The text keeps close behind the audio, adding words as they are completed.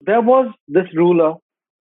There was this ruler,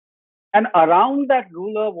 and around that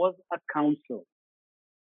ruler was a council.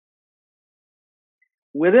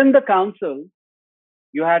 Within the council,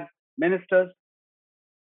 you had ministers.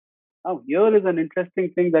 Now, here is an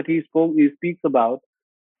interesting thing that he speaks about,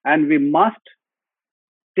 and we must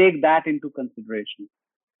take that into consideration.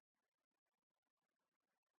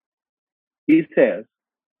 He says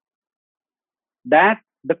that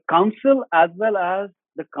the council, as well as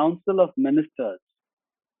the council of ministers,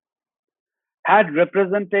 had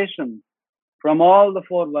representation from all the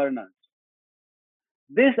four Varnas.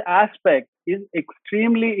 This aspect is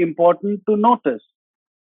extremely important to notice.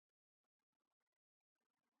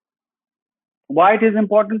 Why it is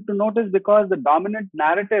important to notice? Because the dominant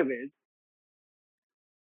narrative is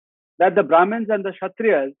that the Brahmins and the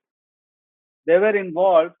Kshatriyas, they were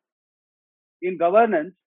involved in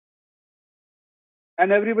governance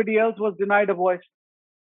and everybody else was denied a voice.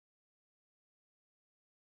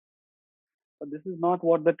 But this is not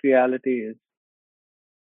what the reality is.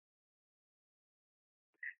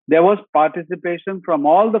 There was participation from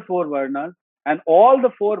all the four Varnas, and all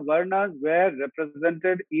the four Varnas were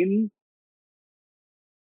represented in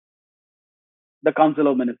the Council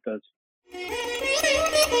of Ministers.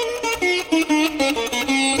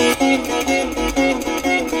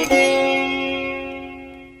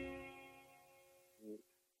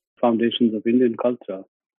 Foundations of Indian culture.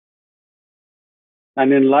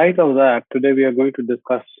 And in light of that, today we are going to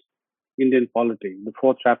discuss Indian polity, the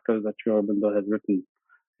 4 chapters that Sri Aurobindo has written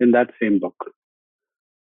in that same book.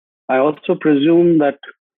 I also presume that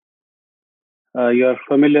you are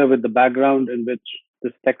familiar with the background in which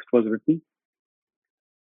this text was written.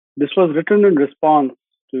 This was written in response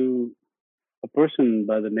to a person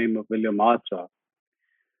by the name of William Archer,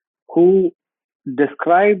 who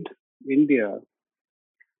described India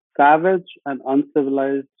savage and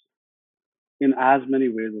uncivilized in as many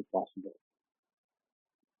ways as possible.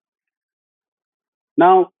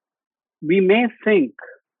 Now, we may think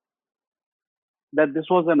that this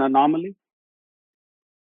was an anomaly.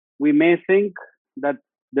 We may think that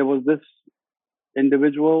there was this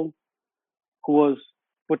individual who was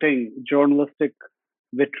putting journalistic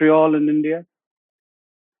vitriol in India.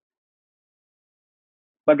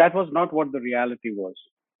 But that was not what the reality was.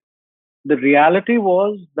 The reality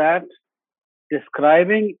was that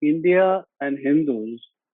describing India and Hindus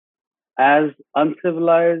as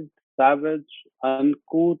uncivilized, savage,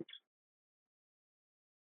 uncouth,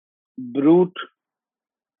 brute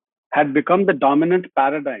had become the dominant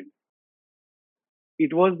paradigm.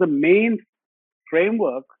 It was the main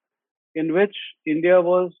framework in which India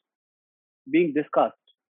was being discussed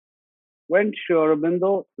when Sri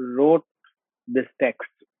Aurobindo wrote this text.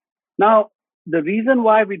 Now, the reason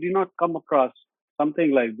why we do not come across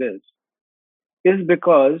something like this is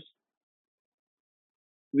because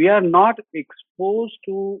we are not exposed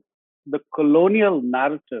to the colonial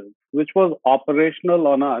narrative which was operational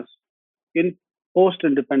on us in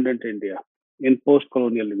post-independent India, in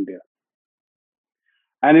post-colonial India.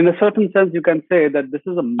 And in a certain sense, you can say that this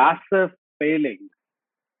is a massive failing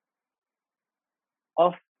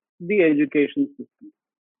of the education system.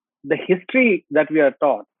 The history that we are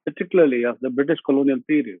taught, particularly of the British colonial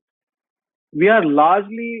period, we are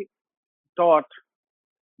largely taught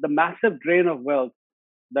the massive drain of wealth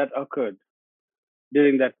that occurred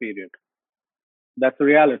during that period. That's a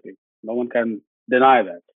reality. No one can deny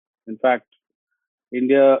that. In fact,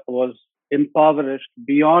 India was impoverished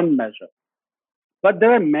beyond measure. But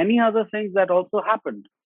there are many other things that also happened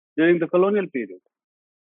during the colonial period.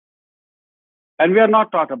 And we are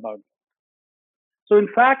not taught about it. So, in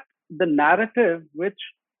fact, the narrative which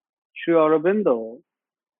Sri Aurobindo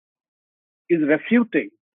is refuting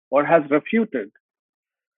or has refuted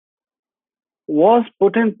was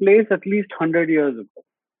put in place at least 100 years ago.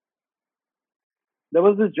 There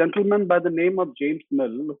was this gentleman by the name of James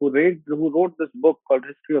Mill who wrote this book called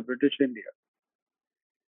History of British India.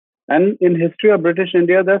 And in History of British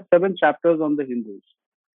India, there are 7 chapters on the Hindus.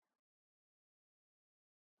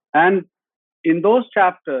 And in those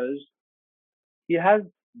chapters, he has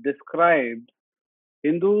described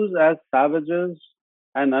Hindus as savages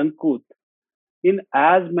and uncouth in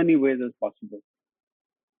as many ways as possible.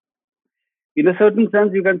 In a certain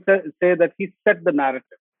sense, you can say that he set the narrative.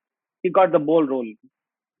 He got the ball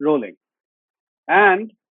rolling.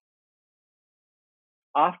 And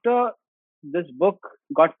after this book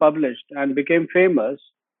got published and became famous,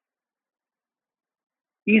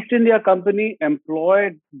 East India Company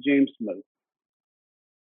employed James Mill.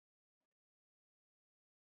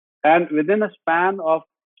 And within a span of,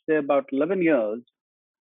 say, about 11 years,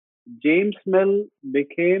 James Mill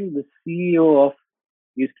became the CEO of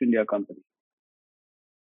East India Company.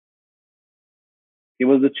 He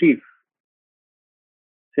was the chief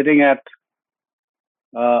sitting at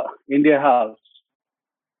India House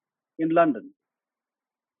in London.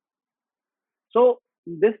 So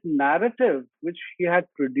this narrative which he had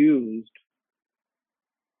produced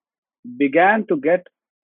began to get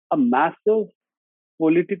a massive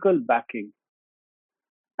political backing.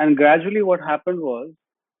 And gradually, what happened was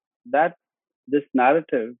that this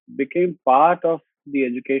narrative became part of the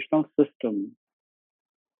educational system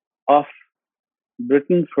of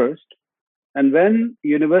Britain first. And when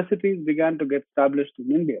universities began to get established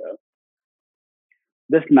in India,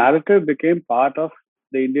 this narrative became part of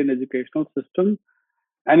the Indian educational system.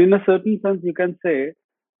 And in a certain sense, you can say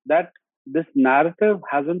that this narrative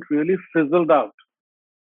hasn't really fizzled out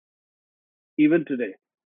even today.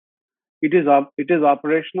 It is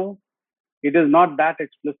operational. It is not that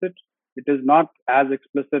explicit. It is not as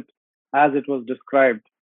explicit as it was described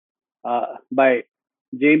by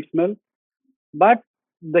James Mill. But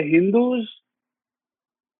the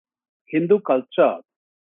Hindu culture,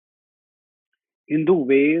 Hindu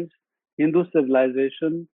ways, Hindu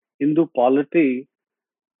civilization, Hindu polity,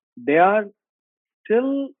 they are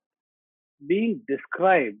still being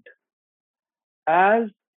described as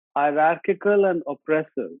hierarchical and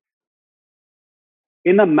oppressive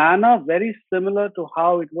in a manner very similar to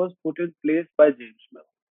how it was put in place by James Mill.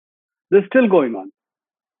 This is still going on.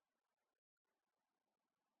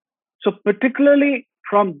 So, particularly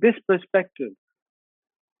from this perspective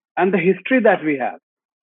and the history that we have,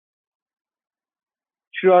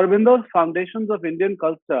 Sri Aurobindo's Foundations of Indian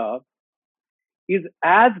Culture is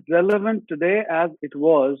as relevant today as it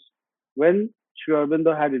was when Sri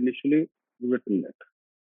Aurobindo had initially written it.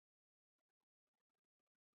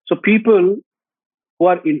 So people who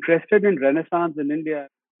are interested in Renaissance in India,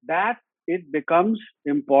 that it becomes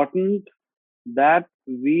important that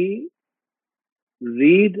we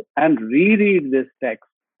read and reread this text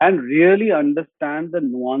and really understand the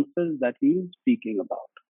nuances that he is speaking about.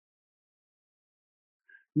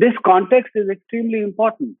 This context is extremely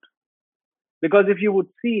important because if you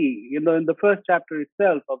would see, in the first chapter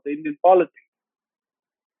itself of the Indian polity,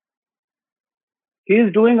 he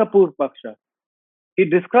is doing a Purvapaksha. He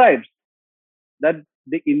describes that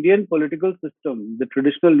the Indian political system, the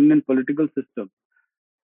traditional Indian political system,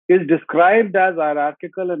 is described as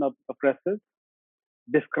hierarchical and oppressive,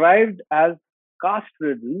 described as caste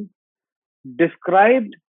ridden,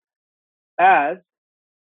 described as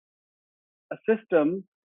a system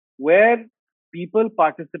where people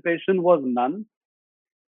participation was none,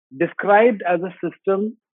 described as a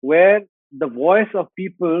system where the voice of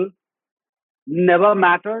people never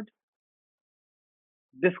mattered,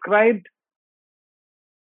 described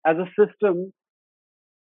as a system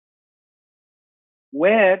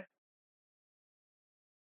where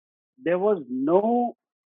there was no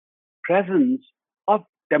presence of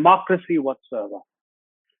democracy whatsoever.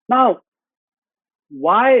 Now,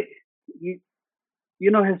 why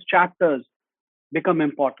his chapters become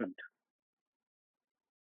important?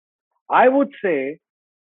 I would say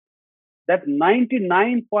that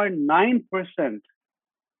 99.9%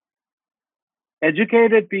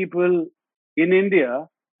 educated people in India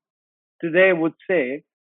today would say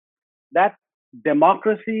that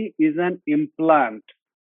democracy is an implant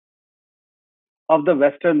of the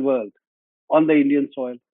Western world on the Indian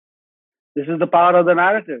soil. This is the power of the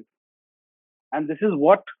narrative. And this is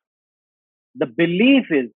what the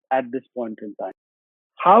belief is at this point in time.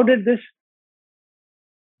 How did this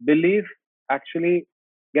belief actually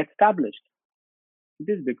get established? It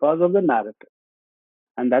is because of the narrative.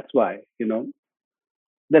 And that's why,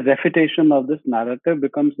 the refutation of this narrative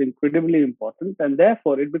becomes incredibly important. And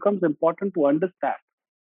therefore, it becomes important to understand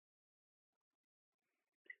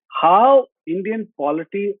how Indian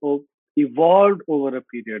polity evolved over a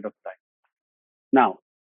period of time. Now,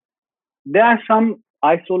 there are some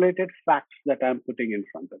isolated facts that I'm putting in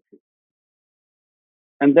front of you.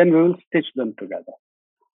 And then we will stitch them together.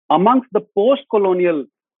 Amongst the post-colonial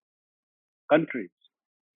countries,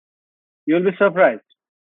 you'll be surprised.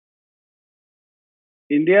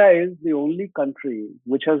 India is the only country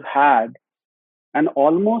which has had an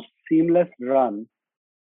almost seamless run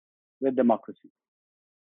with democracy.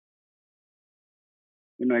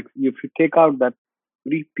 If you take out that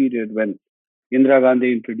brief period when Indira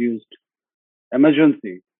Gandhi introduced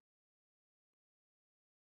emergency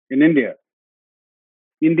in India,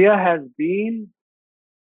 India has been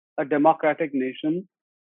a democratic nation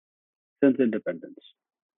since independence.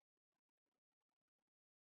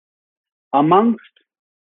 Amongst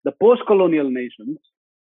the post-colonial nations,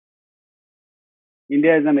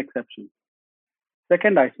 India is an exception.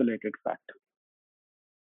 Second isolated fact.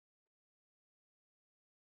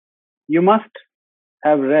 You must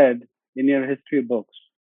have read in your history books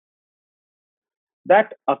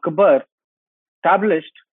that Akbar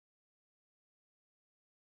established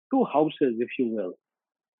two houses, if you will,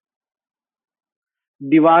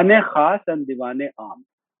 Diwane Khas and Diwane Aam.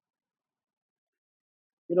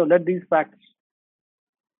 Let these facts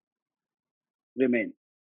remain.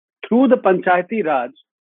 Through the Panchayati Raj,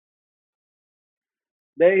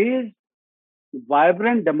 there is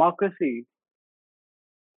vibrant democracy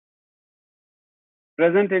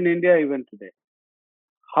present in India even today.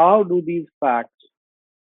 How do these facts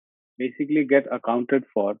basically get accounted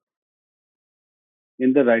for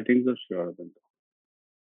in the writings of Sri Aurobindo?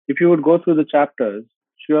 If you would go through the chapters,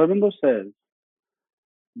 Sri Aurobindo says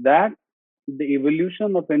that the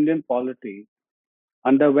evolution of Indian polity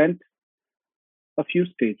underwent a few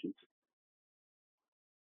stages.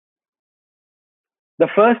 The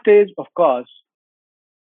first stage, of course,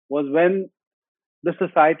 was when the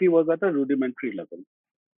society was at a rudimentary level.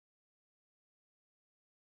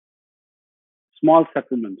 Small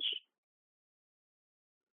settlements,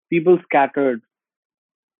 people scattered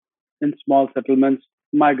in small settlements,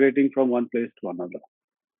 migrating from one place to another.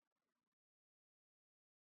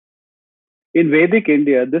 In Vedic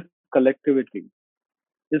India, this collectivity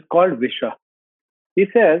is called Visha. He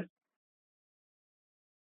says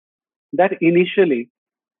that initially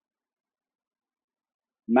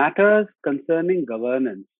matters concerning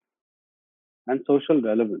governance and social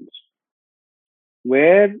relevance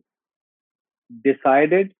were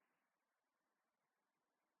decided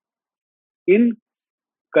in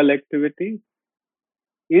collectivity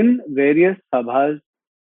in various sabhas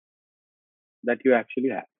that you actually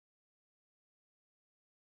have.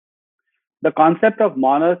 The concept of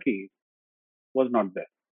monarchy was not there.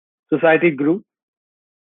 Society grew,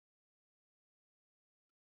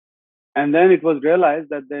 and then it was realized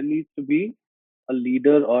that there needs to be a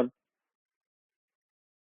leader or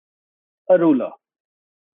a ruler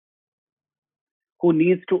who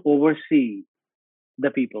needs to oversee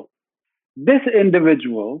the people. This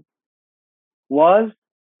individual was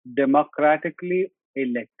democratically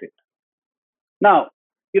elected. Now,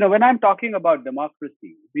 when I'm talking about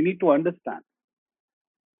democracy, we need to understand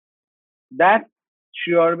that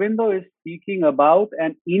Sri Aurobindo is speaking about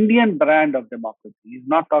an Indian brand of democracy. He's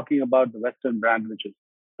not talking about the Western brand, which is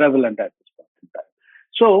prevalent at this point in time.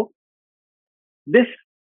 So, this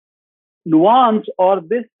nuance or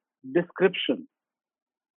this description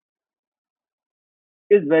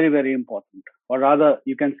is very, very important. Or rather,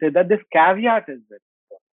 you can say that this caveat is very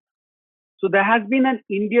important. So, there has been an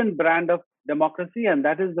Indian brand of democracy, and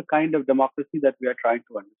that is the kind of democracy that we are trying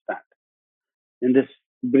to understand in this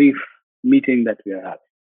brief meeting that we are having.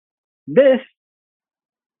 This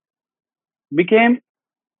became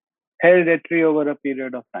hereditary over a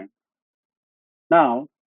period of time. Now,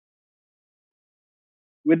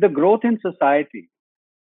 with the growth in society,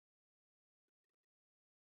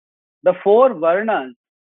 the four Varnas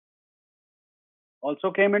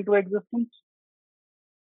also came into existence.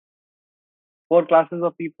 Four classes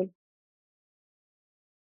of people.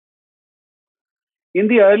 In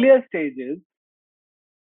the earlier stages,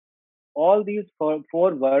 all these four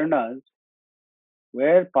Varnas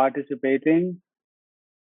were participating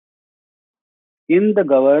in the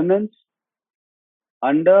governance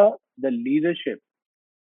under the leadership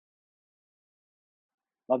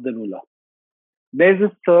of the ruler. There's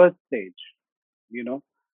a third stage,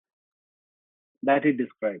 that he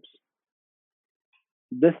describes.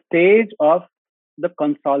 The stage of the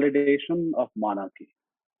consolidation of monarchy.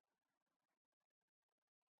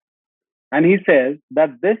 And he says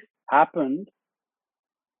that this happened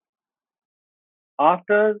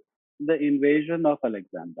after the invasion of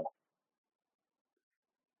Alexander,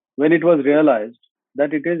 when it was realized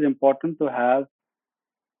that it is important to have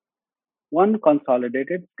one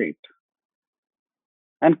consolidated state.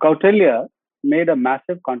 And Kautilya made a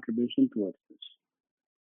massive contribution towards this.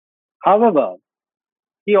 However,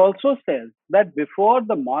 he also says that before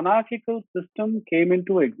the monarchical system came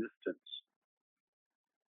into existence,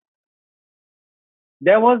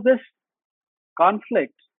 there was this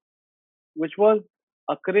conflict which was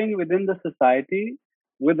occurring within the society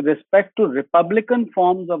with respect to republican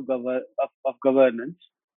forms of governance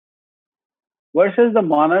versus the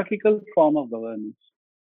monarchical form of governance.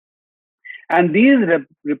 And these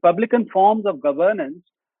republican forms of governance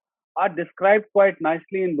are described quite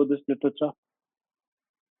nicely in Buddhist literature.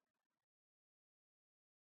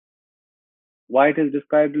 Why it is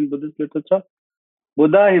described in Buddhist literature?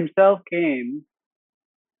 Buddha himself came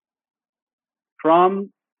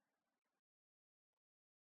from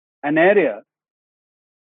an area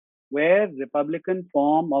where republican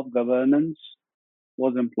form of governance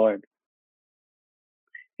was employed.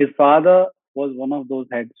 His father was one of those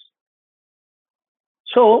heads.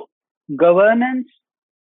 So, governance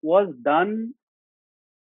was done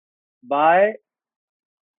by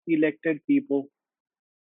elected people,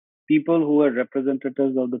 people who were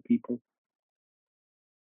representatives of the people.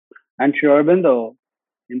 And Sri Aurobindo,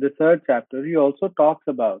 in the third chapter, he also talks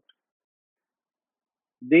about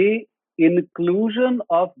the inclusion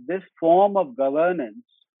of this form of governance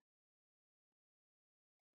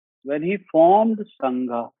when he formed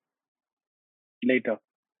Sangha later,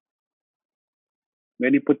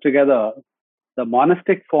 when he put together the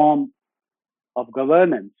monastic form of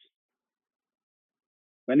governance,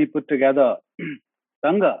 when he put together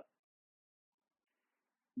Sangha,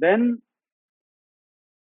 then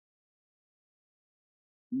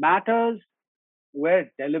matters were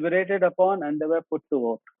deliberated upon and they were put to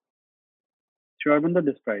vote. Sri Aurobindo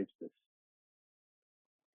describes this.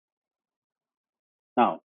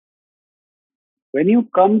 Now, when you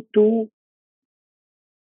come to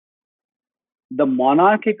the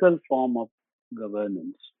monarchical form of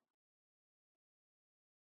governance,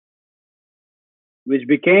 which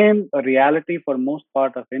became a reality for most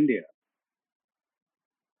part of India,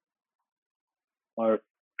 or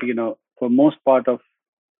for most part of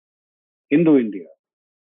Hindu India,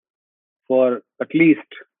 for at least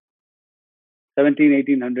 17,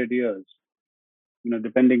 1800 years,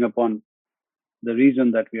 depending upon the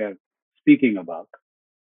region that we are speaking about.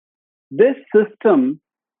 This system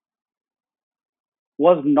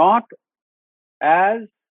was not as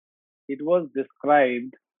it was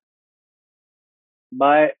described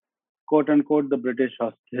by quote unquote the British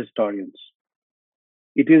historians.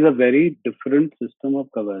 It is a very different system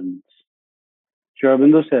of governance. Sri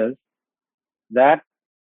Aurobindo says that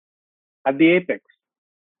at the apex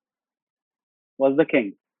was the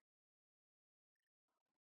king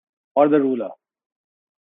or the ruler.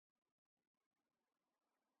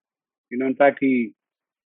 In fact, he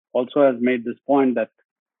also has made this point that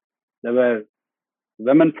there were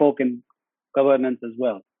women folk in governance as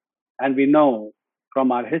well. And we know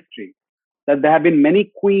from our history that there have been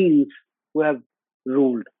many queens who have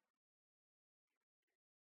ruled.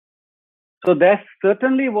 So there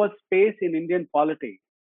certainly was space in Indian polity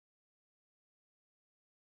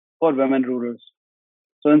for women rulers.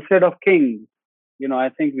 So instead of king, I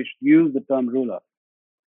think we should use the term ruler.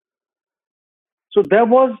 So there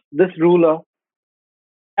was this ruler,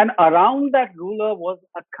 and around that ruler was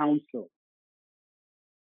a council.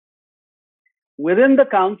 Within the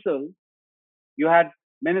council, you had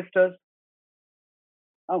ministers.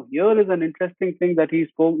 Now, here is an interesting thing that he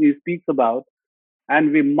speaks about,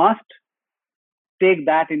 and we must take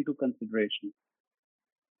that into consideration.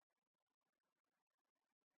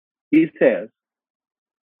 He says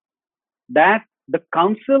that the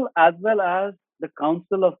council as well as the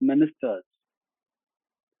council of ministers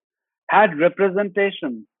had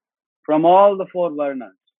representation from all the four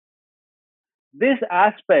varnas. This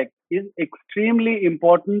aspect is extremely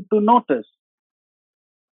important to notice.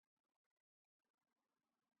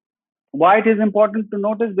 Why it is important to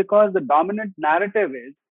notice? Because the dominant narrative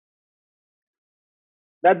is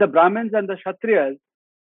that the Brahmins and the Kshatriyas,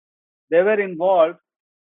 they were involved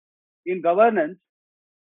in governance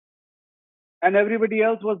and everybody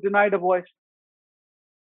else was denied a voice.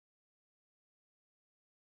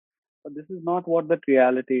 But this is not what the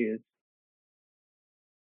reality is.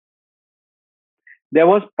 There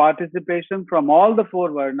was participation from all the four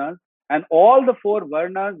varnas, and all the four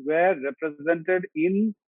varnas were represented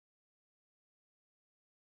in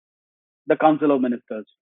the Council of Ministers.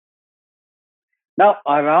 Now,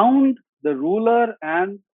 around the ruler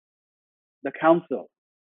and the council,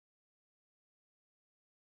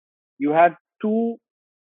 you had two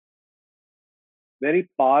very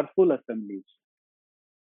powerful assemblies.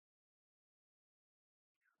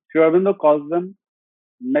 Sri Aurobindo calls them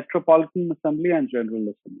Metropolitan Assembly and General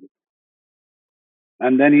Assembly.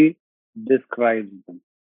 And then he describes them.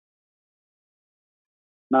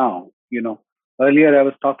 Now, earlier I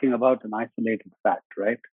was talking about an isolated fact,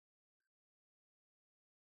 right?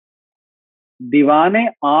 Diwane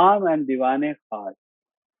Aam and Diwane Khas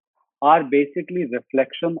are basically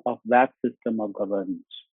reflection of that system of governance.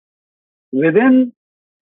 Within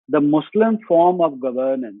the Muslim form of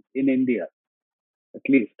governance in India, at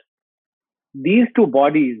least, these two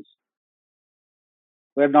bodies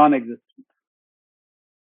were non-existent.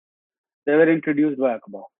 They were introduced by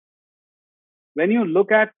Akbar. When you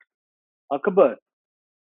look at Akbar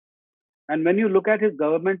and when you look at his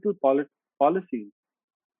governmental policies,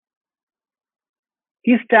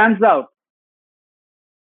 he stands out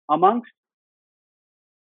amongst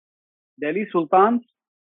Delhi Sultans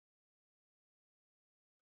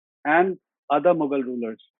and other Mughal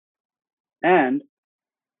rulers. And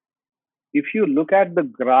if you look at the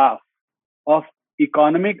graph of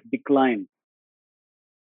economic decline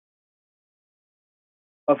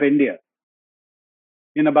of India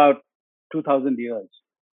in about 2000 years,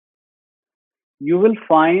 you will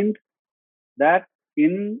find that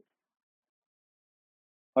in,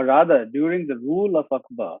 or rather during the rule of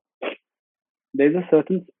Akbar, there's a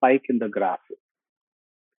certain spike in the graph.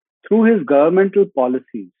 Through his governmental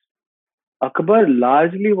policies, Akbar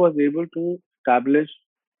largely was able to establish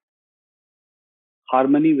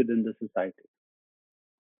harmony within the society,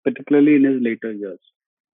 particularly in his later years.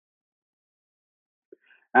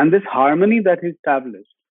 And this harmony that he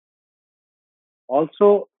established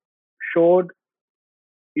also showed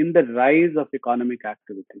in the rise of economic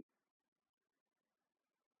activity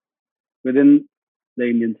within the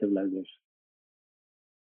Indian civilization.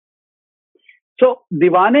 So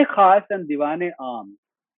Diwan-e Khas and Diwan-e Aam,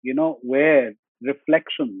 were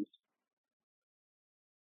reflections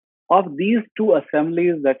of these two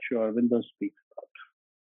assemblies that Sri Aurobindo speaks about.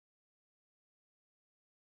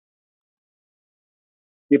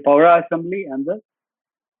 The Paura Assembly and the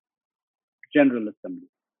General Assembly.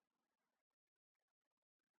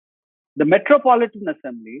 The Metropolitan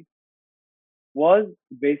Assembly was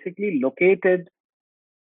basically located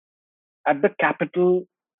at the capital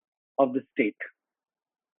of the state.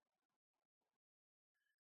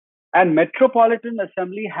 And Metropolitan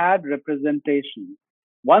Assembly had representation,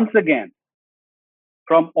 once again,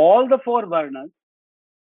 from all the four Varnas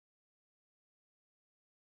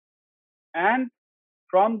and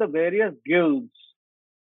from the various guilds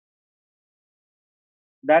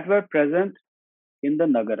that were present in the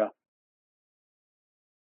Nagara.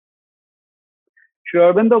 Sri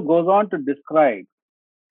Aurobindo goes on to describe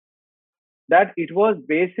that it was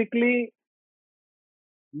basically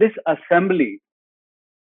this assembly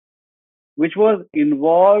which was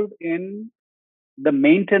involved in the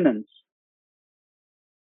maintenance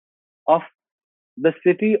of the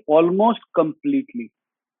city almost completely.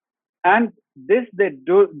 And this they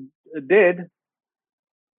did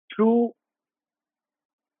through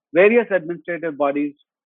various administrative bodies,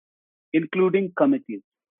 including committees.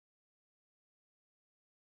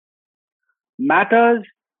 Matters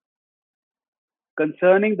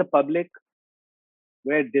concerning the public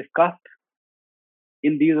were discussed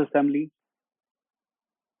in these assemblies.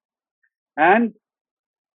 And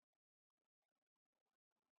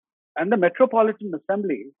the Metropolitan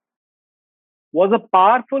Assembly was a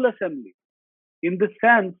powerful assembly in the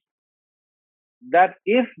sense that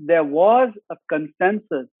if there was a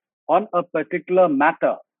consensus on a particular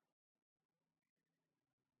matter,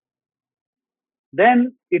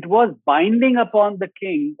 then it was binding upon the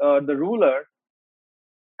king, the ruler,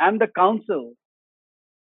 and the council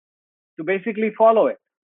to basically follow it.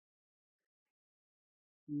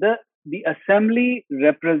 The assembly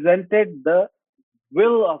represented the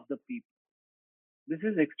will of the people. This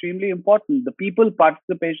is extremely important. The people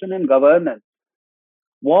participation in governance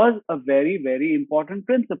was a very, very important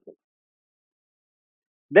principle.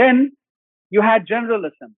 Then you had General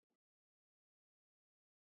Assembly.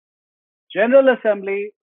 General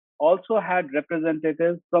Assembly also had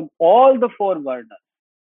representatives from all the four Varnas,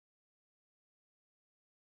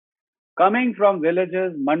 coming from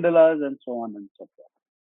villages, mandalas, and so on and so forth.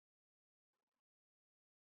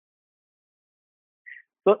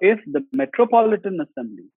 So if the Metropolitan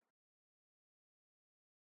Assembly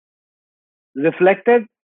reflected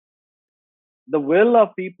the will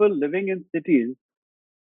of people living in cities,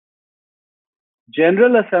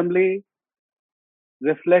 General Assembly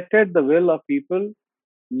reflected the will of people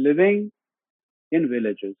living in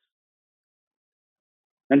villages.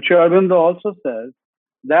 And Sri Aurobindo also says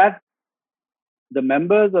that the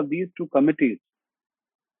members of these two committees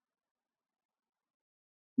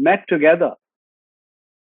met together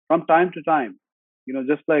from time to time,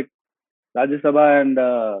 just like Rajya Sabha and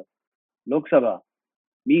Lok Sabha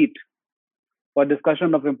meet for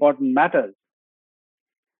discussion of important matters.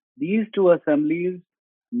 These two assemblies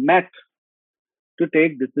met to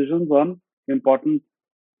take decisions on important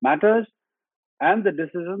matters, and the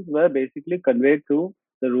decisions were basically conveyed to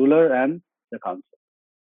the ruler and the council.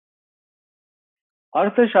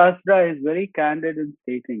 Arthashastra is very candid in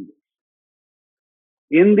stating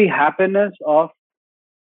this. In the happiness of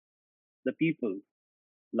the people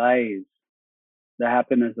lies the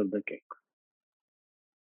happiness of the king.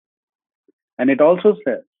 And it also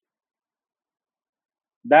says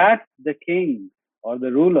that the king or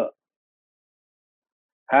the ruler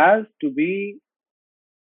has to be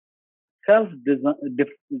self-denying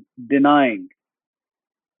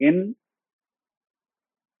in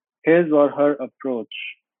his or her approach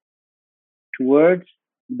towards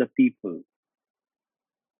the people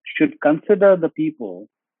should consider the people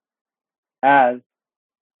as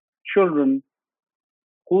children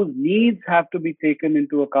whose needs have to be taken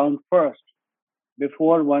into account first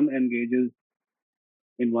before one engages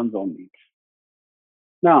in one's own needs.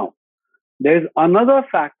 Now, there's another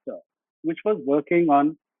factor which was working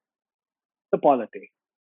on the polity.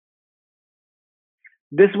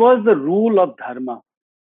 This was the rule of dharma.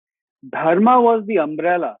 Dharma was the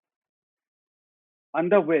umbrella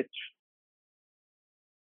under which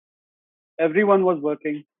everyone was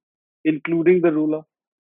working, including the ruler.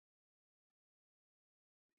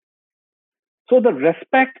 So the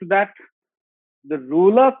respect that the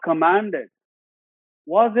ruler commanded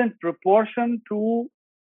was in proportion to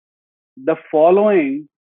the following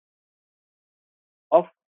of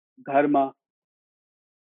dharma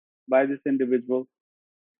by this individual.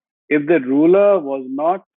 If the ruler was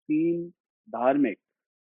not seen dharmic,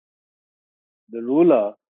 the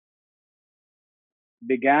ruler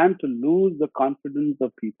began to lose the confidence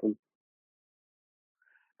of people.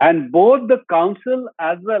 And both the council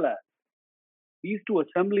as well as these two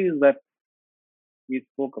assemblies that we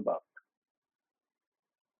spoke about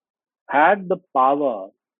had the power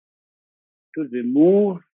to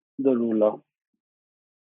remove the ruler.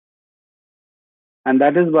 And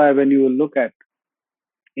that is why when you look at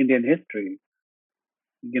Indian history,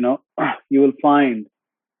 you will find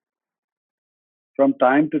from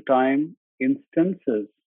time to time instances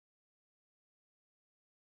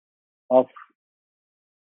of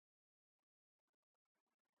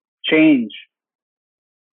change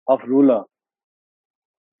of ruler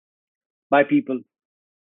by people,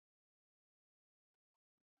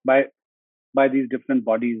 by these different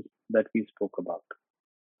bodies that we spoke about.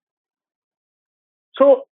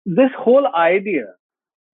 So this whole idea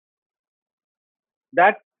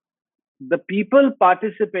that the people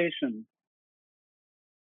participation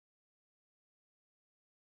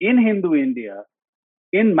in Hindu India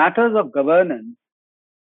in matters of governance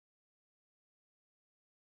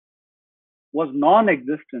was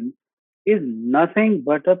non-existent is nothing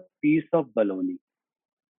but a piece of baloney.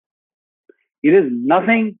 It is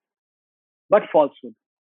nothing but falsehood.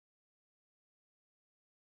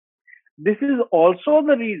 This is also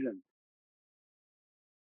the reason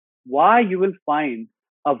why you will find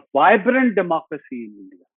a vibrant democracy in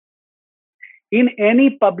India. In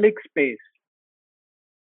any public space,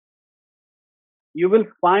 you will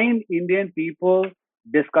find Indian people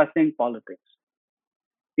discussing politics.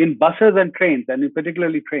 In buses and trains, and in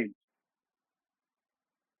particularly trains.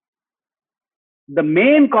 The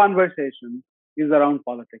main conversation is around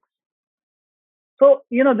politics. So,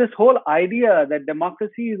 this whole idea that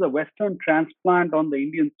democracy is a Western transplant on the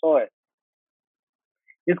Indian soil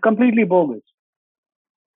is completely bogus.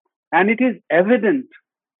 And it is evident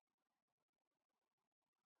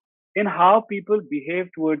in how people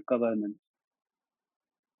behave toward governance.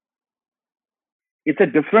 It's a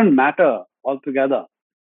different matter altogether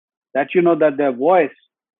that that their voice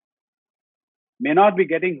may not be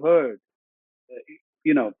getting heard,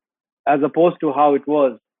 as opposed to how it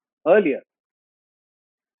was earlier.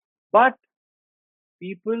 But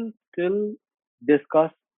people still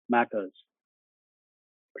discuss matters.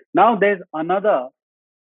 Now there's another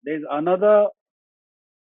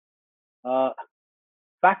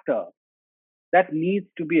factor that needs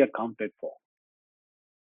to be accounted for.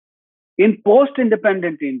 In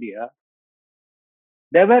post-independent India,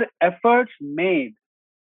 there were efforts made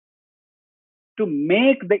to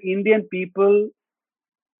make the Indian people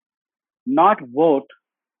not vote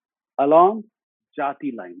along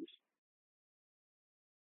jati lines.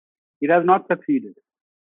 It has not succeeded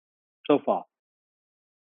so far.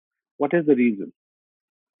 What is the reason?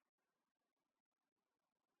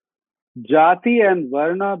 Jati and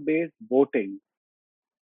Varna based voting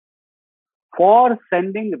for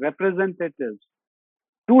sending representatives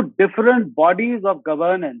to different bodies of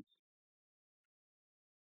governance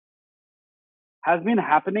has been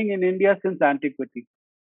happening in India since antiquity.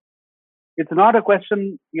 It's not a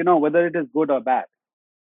question, whether it is good or bad.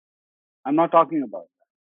 I'm not talking about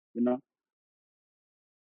that,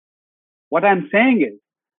 What I'm saying is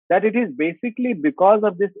that it is basically because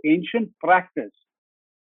of this ancient practice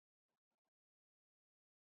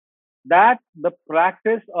that the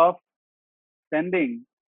practice of sending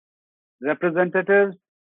representatives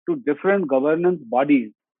to different governance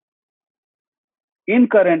bodies in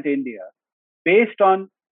current India based on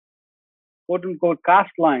quote unquote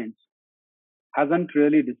caste lines hasn't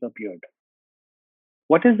really disappeared.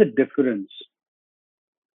 What is the difference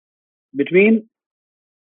between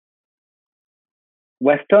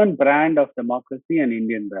Western brand of democracy and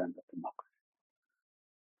Indian brand of democracy?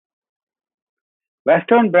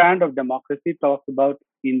 Western brand of democracy talks about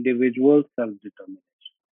individual self-determination.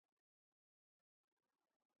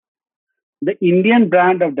 The Indian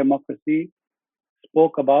brand of democracy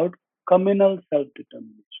spoke about communal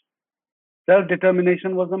self-determination.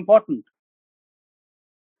 Self-determination was important.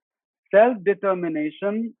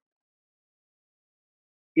 Self-determination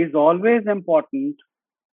is always important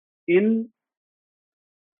in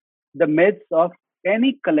the midst of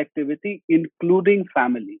any collectivity, including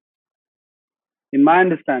family. In my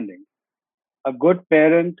understanding, a good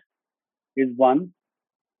parent is one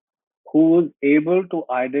who is able to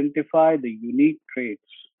identify the unique traits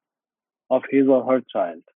of his or her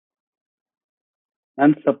child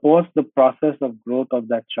and supports the process of growth of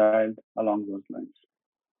that child along those lines.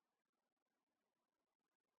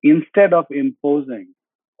 Instead of imposing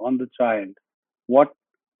on the child what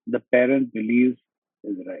the parent believes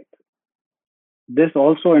is right. This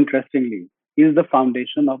also, interestingly, is the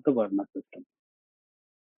foundation of the Varna system.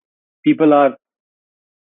 People are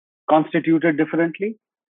constituted differently.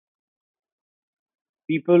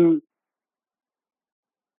 People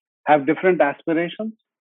have different aspirations,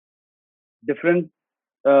 different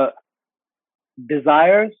uh,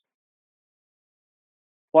 desires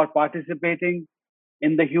for participating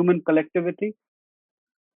in the human collectivity.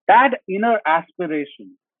 That inner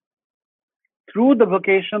aspiration through the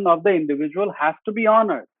vocation of the individual has to be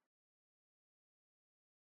honored.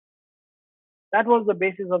 That was the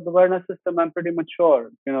basis of the Varna system. I'm pretty much sure.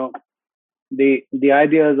 The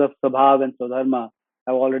ideas of Sabhav and Swadharma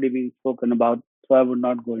have already been spoken about, so I would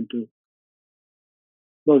not go into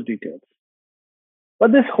those details.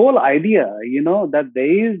 But this whole idea, that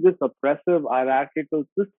there is this oppressive hierarchical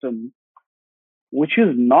system which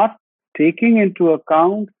is not taking into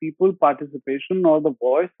account people participation or the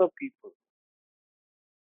voice of people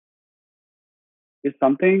is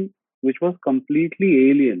something which was completely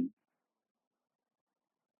alien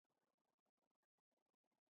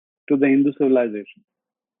to the Hindu civilization.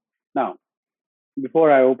 Now,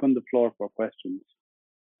 before I open the floor for questions,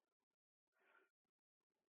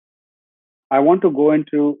 I want to go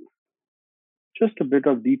into just a bit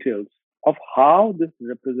of details of how this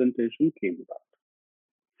representation came about.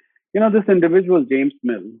 This individual, James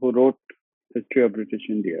Mill, who wrote History of British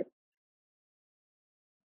India,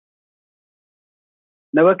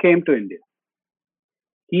 never came to India.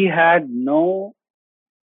 He had no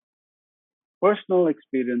personal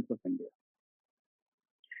experience of India.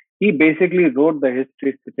 He basically wrote the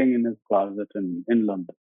history sitting in his closet in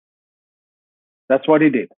London. That's what he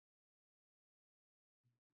did.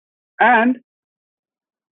 And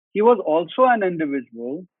he was also an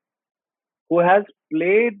individual who has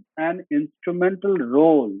played an instrumental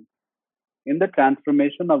role in the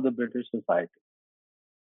transformation of the British society.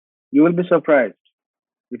 You will be surprised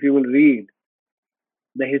if you will read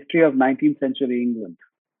the history of 19th century England,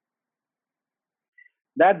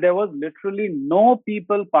 that there was literally no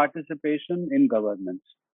people participation in governance.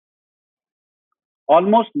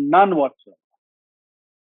 Almost none whatsoever.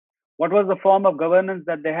 What was the form of governance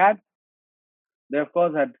that they had? They, of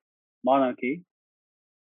course, had monarchy.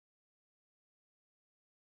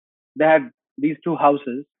 They had these two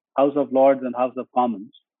houses, House of Lords and House of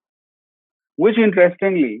Commons, which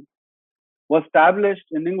interestingly was established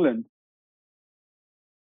in England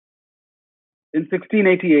in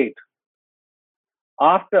 1688,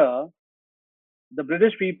 after the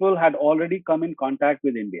British people had already come in contact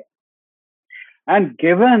with India. And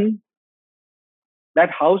given that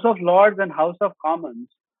House of Lords and House of Commons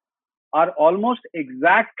are almost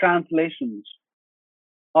exact translations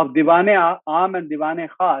of Diwan-e-Aam and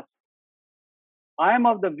Diwan-e-Khas, I am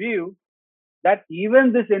of the view that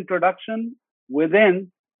even this introduction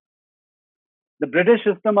within the British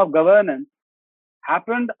system of governance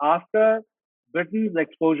happened after Britain's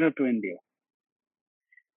exposure to India.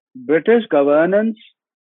 British governance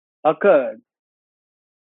occurred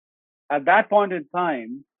at that point in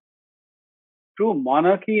time through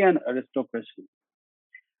monarchy and aristocracy.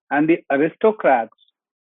 And the aristocrats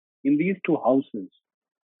in these two houses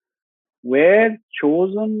were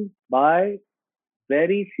chosen by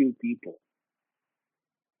very few people.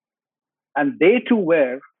 And they too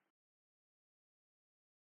were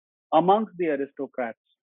amongst the aristocrats.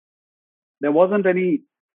 There wasn't any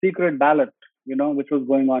secret ballot, which was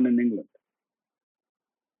going on in England.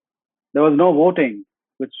 There was no voting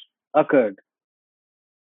which occurred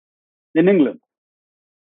in England.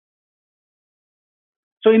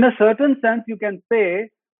 So, in a certain sense, you can say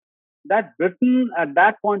that Britain at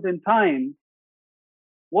that point in time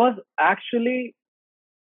was actually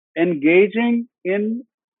engaging in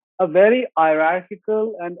a very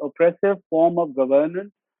hierarchical and oppressive form of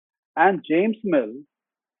governance. And James Mill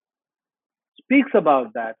speaks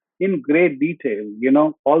about that in great detail.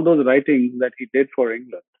 All those writings that he did for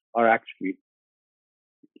England are actually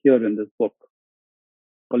here in this book,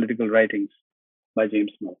 Political Writings by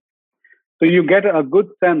James Mill. So you get a good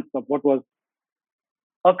sense of what was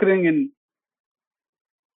occurring in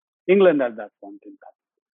England at that point in time.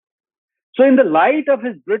 So, in the light of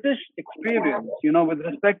his British experience, with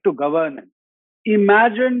respect to governance,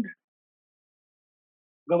 imagined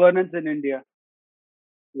governance in India,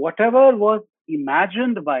 whatever was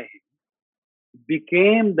imagined by him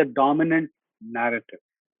became the dominant narrative.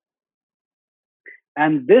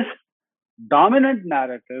 And this dominant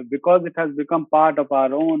narrative, because it has become part of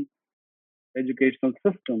our own educational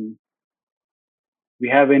system, we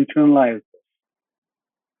have internalized.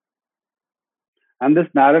 And this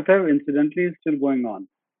narrative, incidentally, is still going on.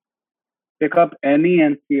 Pick up any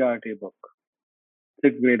NCERT book,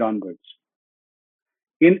 6th grade onwards.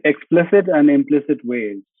 In explicit and implicit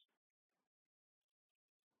ways,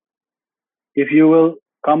 if you will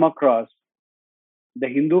come across the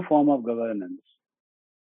Hindu form of governance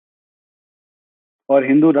or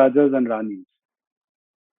Hindu Rajas and Ranis,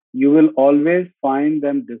 you will always find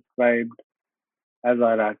them described as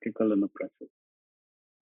hierarchical and oppressive.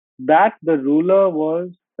 That the ruler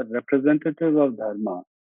was the representative of Dharma,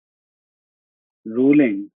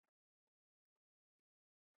 ruling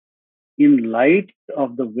in light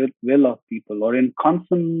of the will of people or in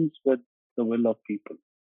consonance with the will of people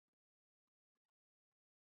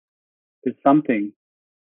is something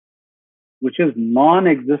which is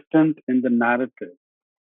non-existent in the narrative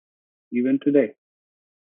even today.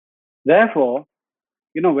 Therefore,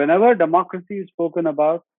 whenever democracy is spoken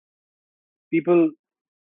about, people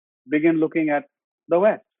begin looking at the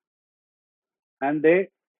West and they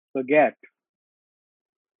forget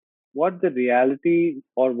what the reality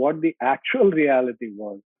or what the actual reality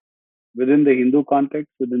was within the Hindu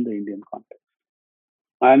context, within the Indian context.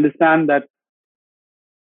 I understand that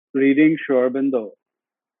reading Sri Aurobindo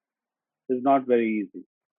is not very easy.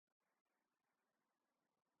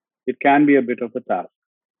 It can be a bit of a task.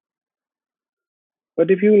 But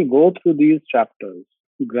if you will go through these chapters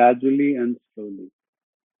gradually and slowly,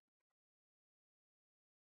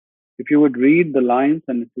 if you would read the lines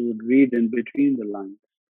and if you would read in between the lines,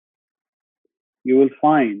 you will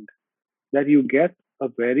find that you get a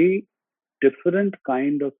very different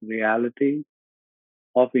kind of reality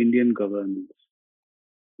of Indian governance,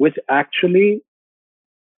 which actually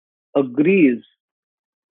agrees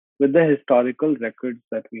with the historical records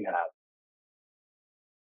that we have.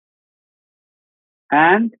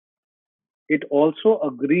 And it also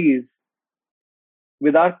agrees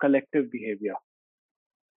with our collective behavior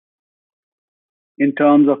in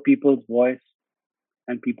terms of people's voice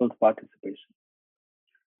and people's participation.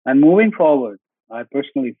 And moving forward, I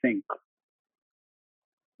personally think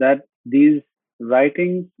that these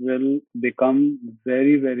writings will become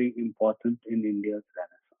very, very important in India's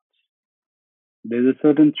Renaissance. There's a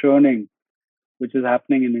certain churning which is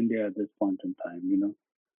happening in India at this point in time.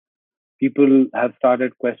 People have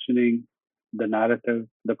started questioning the narrative,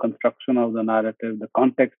 the construction of the narrative, the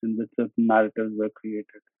context in which certain narratives were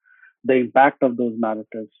created, the impact of those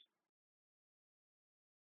narratives.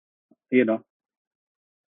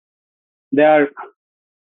 There are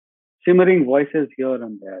simmering voices here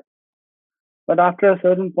and there. But after a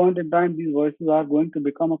certain point in time, these voices are going to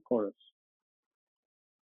become a chorus.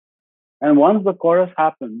 And once the chorus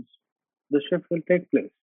happens, the shift will take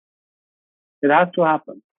place. It has to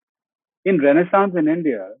happen. In Renaissance in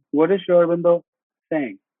India, what is Sri Aurobindo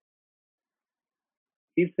saying?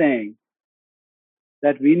 He's saying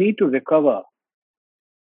that we need to recover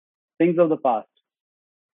things of the past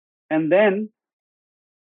and then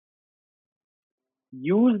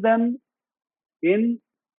use them in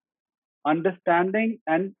understanding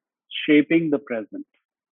and shaping the present.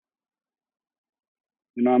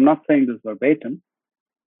 I'm not saying this verbatim,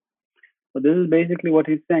 but this is basically what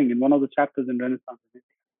he's saying in one of the chapters in Renaissance in India.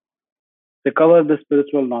 Recover the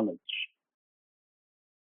spiritual knowledge.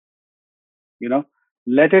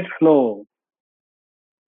 Let it flow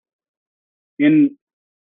in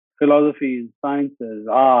philosophies, sciences,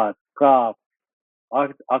 art, craft,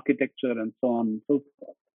 architecture, and so on and so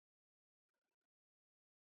forth.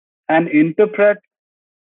 And interpret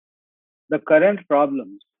the current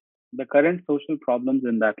problems, the current social problems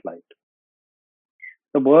in that light.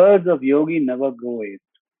 The words of Yogi never go waste.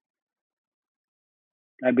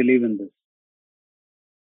 I believe in this.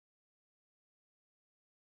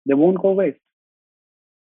 They won't go waste.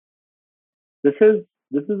 This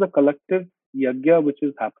is a collective yagya which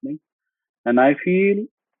is happening, and I feel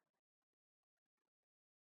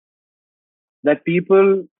that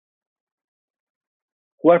people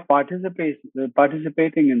who are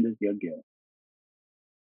participating in this yajna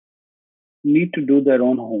need to do their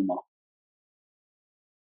own homework.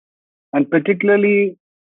 And particularly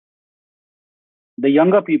the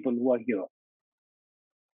younger people who are here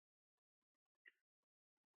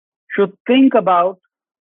should think about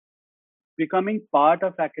becoming part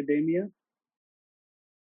of academia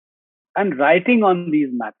and writing on these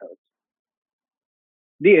matters.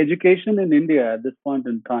 The education in India at this point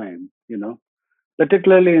in time,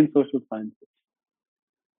 particularly in social sciences,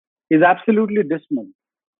 is absolutely dismal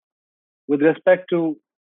with respect to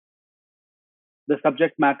the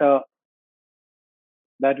subject matter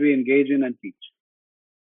that we engage in and teach.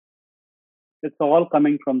 It's all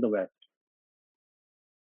coming from the West,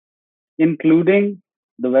 including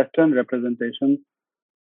the Western representation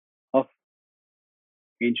of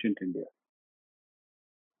ancient India.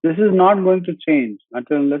 This is not going to change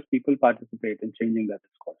until unless people participate in changing that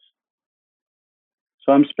discourse.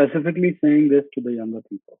 So I'm specifically saying this to the younger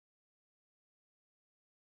people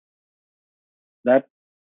that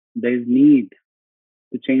there is need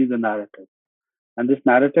to change the narrative. And this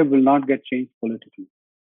narrative will not get changed politically.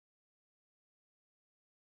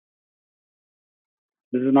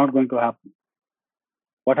 This is not going to happen.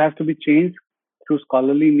 What has to be changed through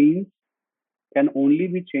scholarly means can only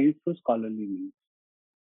be changed through scholarly means,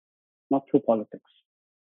 not through politics.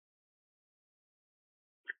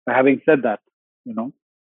 Having said that,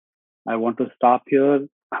 I want to stop here.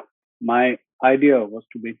 My idea was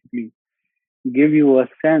to basically give you a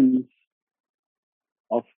sense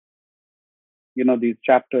of, these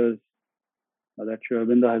chapters that Sri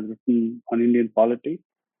Aurobindo has written on Indian polity.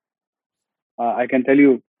 I can tell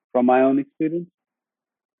you from my own experience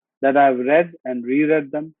that I've read and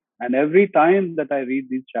reread them. And every time that I read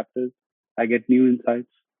these chapters, I get new insights.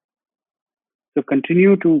 So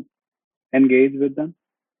continue to engage with them.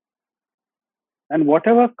 And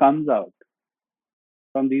whatever comes out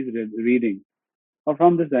from these readings or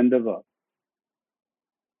from this endeavor,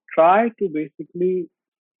 try to basically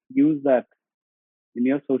use that in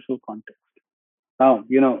your social context. Now,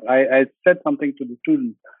 I said something to the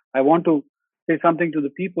students. I want to say something to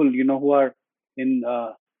the people, who are in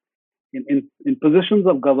positions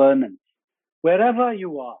of governance. Wherever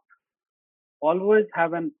you are, always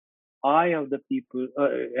have an eye of the people,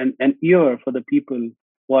 an ear for the people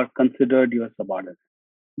who are considered your subordinates.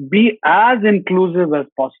 Be as inclusive as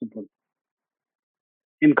possible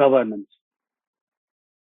in governance.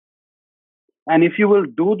 And if you will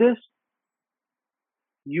do this,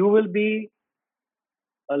 you will be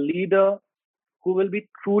a leader who will be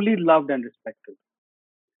truly loved and respected.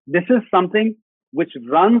 This is something which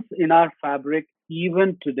runs in our fabric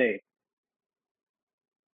even today.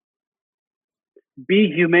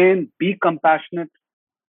 Be humane, be compassionate,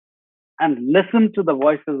 and listen to the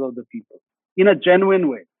voices of the people in a genuine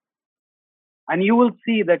way. And you will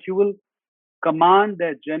see that you will command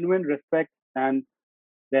their genuine respect and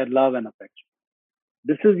their love and affection.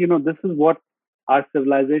 This is what our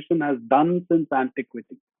civilization has done since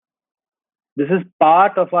antiquity. This is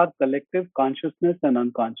part of our collective consciousness and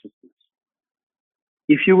unconsciousness.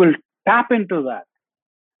 If you will tap into that,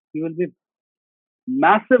 you will be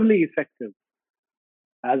massively effective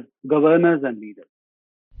as governors and leaders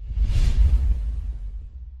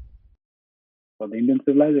for the Indian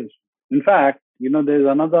civilization. In fact, there's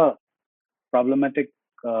another problematic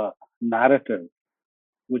narrative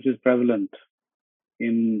which is prevalent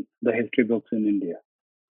in the history books in India.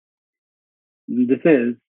 This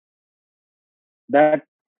is that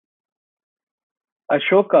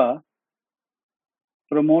Ashoka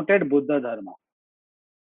promoted Buddha Dharma.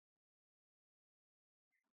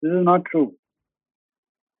 This is not true.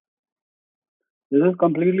 This is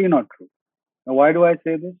completely not true. Now, why do I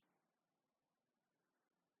say this?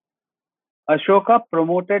 Ashoka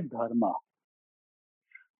promoted Dharma.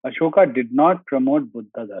 Ashoka did not promote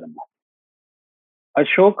Buddha Dharma.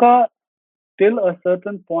 Ashoka, till a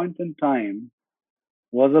certain point in time,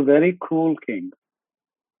 was a very cruel king.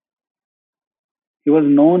 He was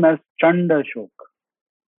known as Chandashoka.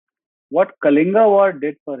 What Kalinga War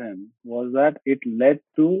did for him was that it led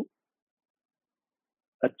to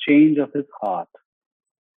a change of his heart,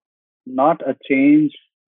 not a change,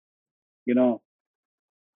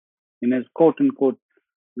 in his quote unquote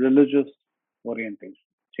religious orientation,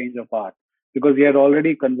 change of heart, because he had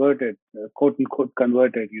already converted, quote unquote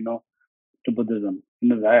converted, to Buddhism.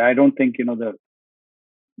 I don't think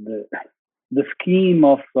the scheme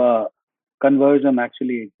of conversion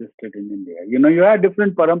actually existed in India. You had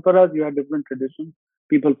different paramparas, you had different traditions.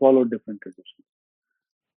 People followed different traditions.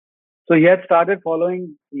 So he had started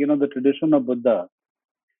following, the tradition of Buddha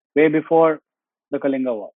way before the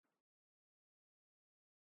Kalinga War.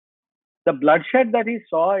 The bloodshed that he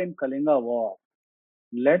saw in Kalinga War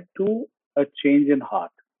led to a change in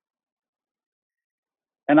heart.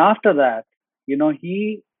 And after that,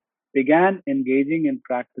 he began engaging in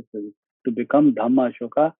practices to become Dhamma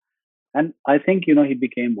Ashoka. And I think, he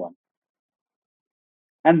became one.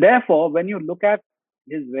 And therefore, when you look at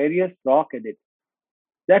his various rock edits,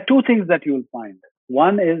 there are two things that you will find.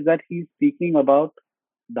 One is that he's speaking about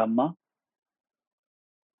Dhamma,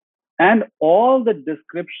 and all the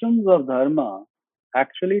descriptions of Dharma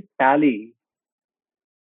actually tally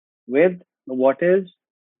with what is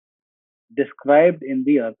described in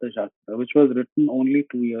the Arthashastra, which was written only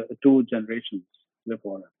two generations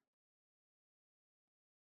before.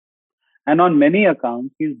 And on many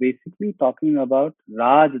accounts, he's basically talking about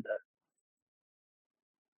Raj Dharma.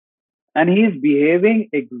 And he's behaving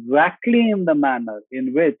exactly in the manner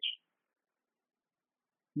in which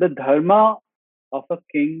the Dharma of a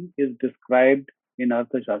king is described in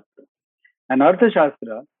Arthashastra. And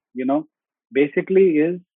Arthashastra, basically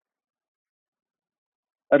is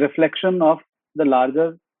a reflection of the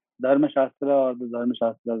larger Dharma Shastra or the Dharma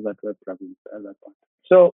Shastras that were prevalent at that point.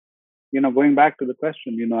 So, going back to the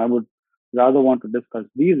question, I would rather want to discuss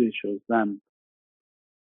these issues than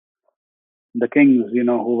the kings,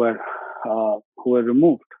 who were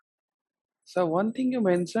removed. So one thing you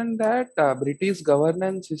mentioned that British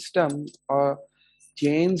governance system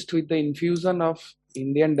changed with the infusion of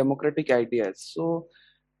Indian democratic ideas. So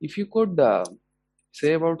if you could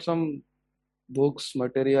say about some books,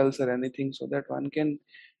 materials, or anything, so that one can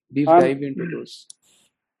deep Um, dive into those.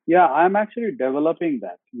 yeah, I'm actually developing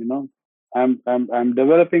that. I'm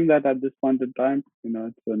developing that at this point in time.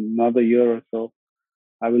 It's another year or so.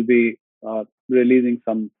 I will be releasing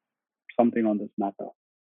something on this matter.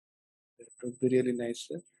 That would be really nice,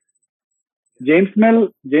 sir. James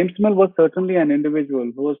Mill was certainly an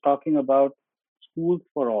individual who was talking about schools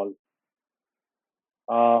for all.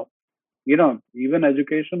 Even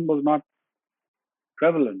education was not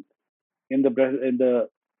prevalent in the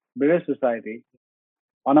British society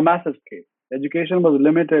on a massive scale. Education was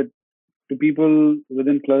limited to people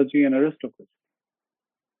within clergy and aristocracy.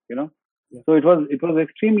 You know, Yeah. so it was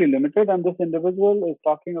extremely limited, and this individual is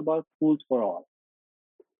talking about schools for all,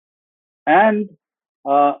 and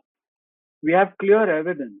uh, we have clear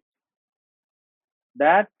evidence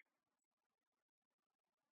that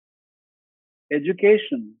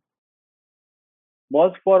education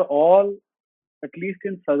was for all, at least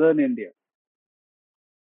in southern India,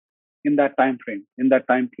 in that time frame, in that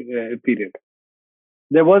time period.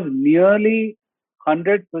 There was nearly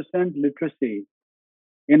 100% literacy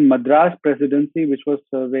in Madras Presidency, which was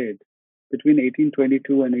surveyed between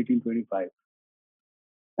 1822 and 1825.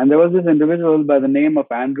 And there was this individual by the name of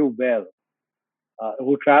Andrew Weil,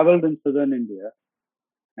 who traveled in southern India,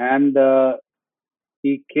 and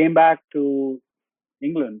he came back to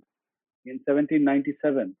England in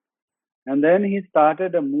 1797. And then he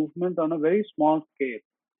started a movement on a very small scale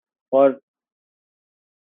for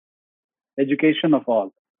education of all.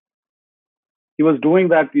 He was doing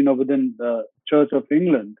that, within the Church of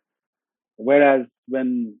England, whereas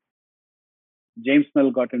when James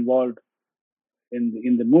Mill got involved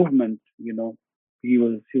in the movement, he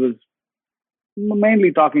was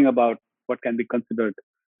mainly talking about what can be considered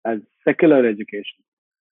as secular education.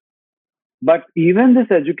 But even this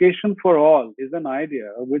education for all is an idea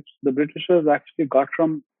which the Britishers actually got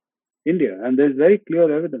from India, and there's very clear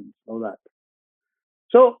evidence of that.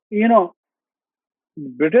 So,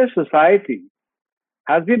 British society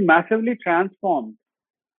has been massively transformed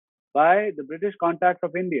by the British contact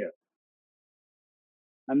of India.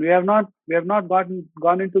 And we have not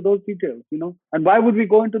gone into those details. And why would we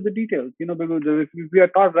go into the details? Because if we are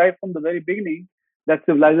taught right from the very beginning that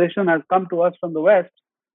civilization has come to us from the West,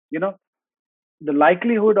 you know, the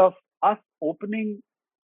likelihood of us opening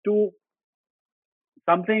to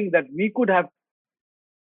something that we could have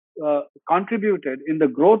contributed in the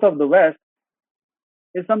growth of the West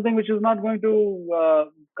is something which is not going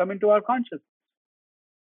to come into our consciousness.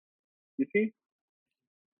 You see,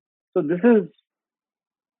 so this is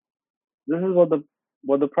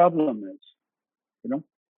what the problem is. You know.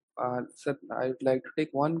 Sir, I would like to take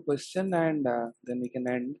one question and then we can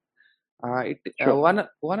end. Sure.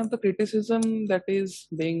 One of the criticism that is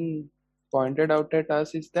being pointed out at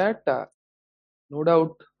us is that no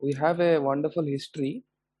doubt we have a wonderful history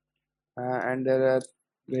and there are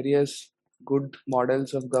various good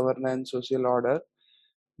models of governance, social order,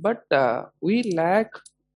 but we lack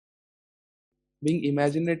being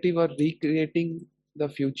imaginative or recreating the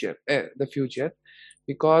future,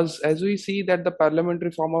 because as we see that the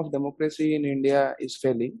parliamentary form of democracy in India is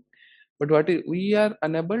failing, but we are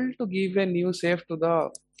unable to give a new shape to the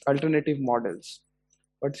alternative models.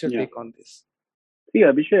 What's your Yeah. take on this? See,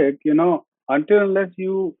 Abhishek, until unless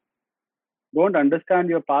you don't understand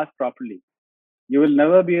your past properly, you will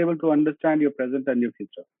never be able to understand your present and your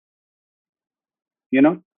future. You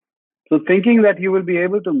know, so thinking that you will be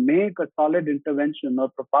able to make a solid intervention or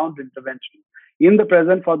profound intervention in the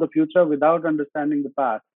present for the future without understanding the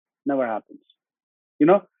past never happens. You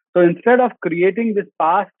know, so instead of creating this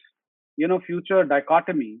past, future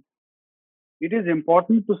dichotomy, it is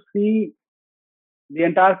important to see the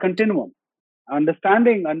entire continuum.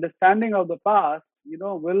 Understanding of the past,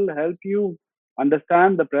 will help you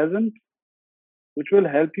understand the present, which will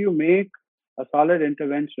help you make a solid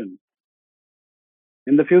intervention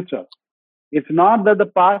in the future. It's not that the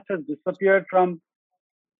past has disappeared from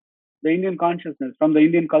the Indian consciousness, from the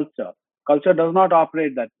Indian culture. Culture does not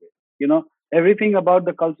operate that way. Everything about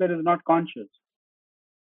the culture is not conscious.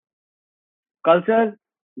 Culture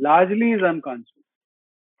largely is unconscious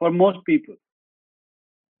for most people.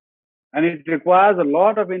 And it requires a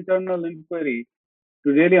lot of internal inquiry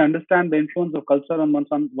to really understand the influence of culture on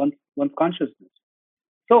one's consciousness.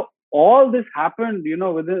 So all this happened, in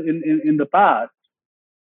the past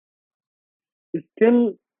is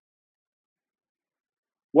still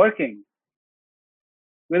working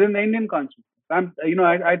within the Indian consciousness.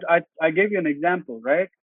 I gave you an example, right?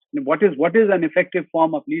 What is an effective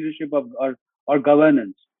form of leadership or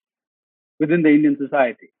governance within the Indian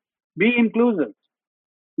society? Be inclusive.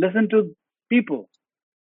 Listen to people.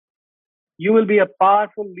 You will be a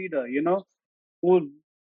powerful leader, who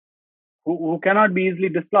who cannot be easily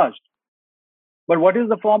dislodged. But what is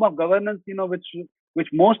the form of governance, which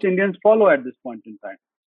most Indians follow at this point in time?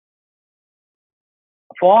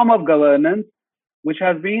 A form of governance which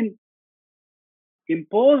has been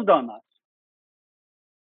imposed on us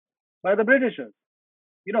by the Britishers.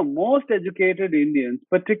 Most educated Indians,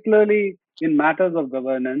 particularly in matters of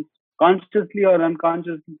governance, consciously or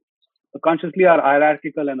consciously are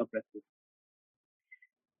hierarchical and oppressive.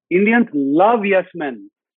 Indians love yes men.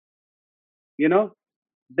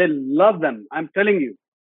 They love them. I'm telling you.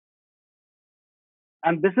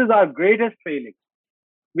 And this is our greatest failing.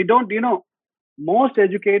 We don't, most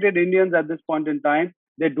educated Indians at this point in time,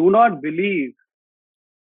 they do not believe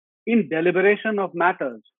in deliberation of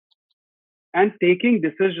matters and taking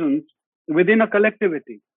decisions within a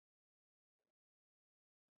collectivity.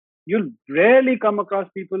 You'll rarely come across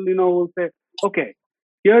people, who will say, okay,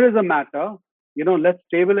 here is a matter, let's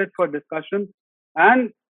table it for discussion,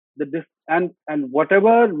 and and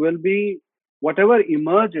whatever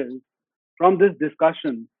emerges from this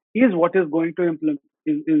discussion is what is going to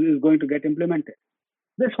is going to get implemented.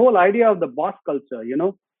 This whole idea of the boss culture,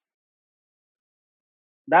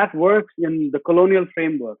 that works in the colonial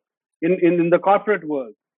framework, in the corporate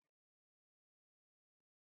world,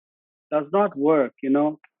 does not work,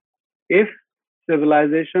 if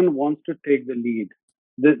civilization wants to take the lead.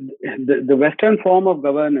 The Western form of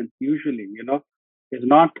governance usually, is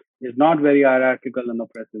not very hierarchical and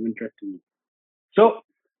oppressive, interestingly. So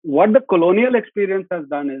what the colonial experience has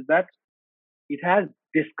done is that it has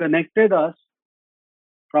disconnected us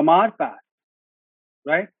from our past,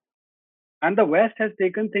 right? And the West has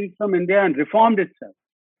taken things from India and reformed itself.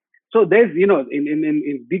 So there's,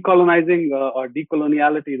 in decolonizing or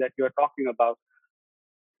decoloniality that you're talking about,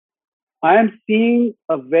 I am seeing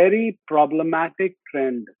a very problematic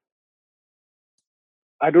trend.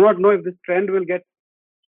 I do not know if this trend will get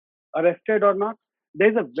arrested or not.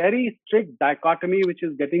 There's a very strict dichotomy which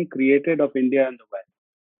is getting created of India and the West.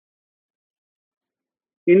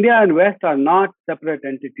 India and West are not separate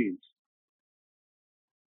entities.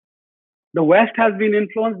 The West has been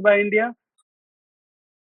influenced by India,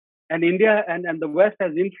 and India and the West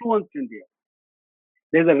has influenced India.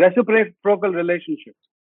 There's a reciprocal relationship.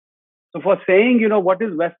 So for saying, what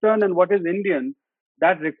is Western and what is Indian,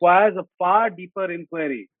 that requires a far deeper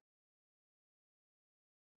inquiry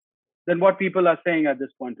than what people are saying at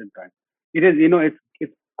this point in time. It is,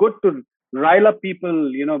 it's good to rile up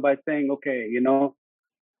people, by saying, okay,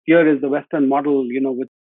 here is the Western model, which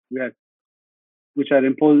we are, which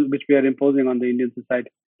we are imposing on the Indian society.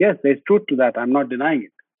 Yes, there's truth to that. I'm not denying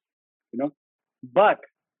it, but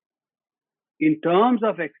in terms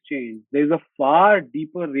of exchange, there's a far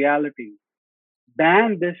deeper reality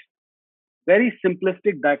than this very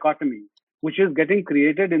simplistic dichotomy, which is getting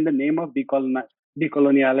created in the name of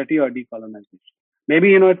decoloniality or decolonization.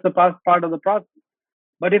 Maybe it's the past part of the process,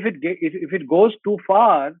 but if it goes too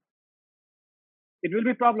far, it will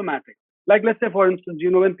be problematic. Like, let's say, for instance,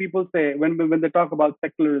 when people say, when they talk about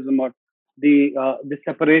secularism or the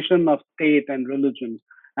separation of state and religion,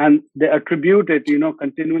 and they attribute it,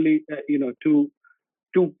 continually, to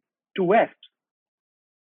West.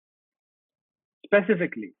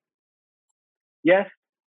 specifically. Yes,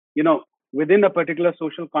 within a particular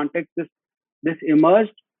social context, this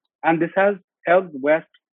emerged, and this has helped West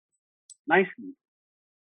nicely.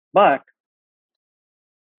 But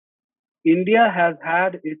India has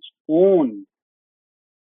had its own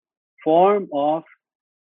form of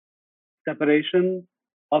separation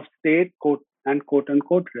of state and quote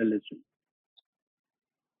unquote religion.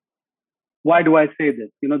 Why do I say this?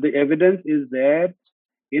 The evidence is there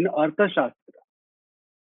in Arthashastra.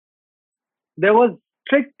 There was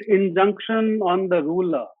strict injunction on the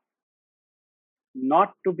ruler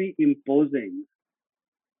not to be imposing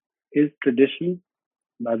his tradition.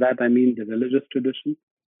 By that I mean the religious tradition,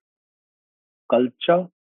 culture,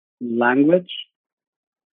 language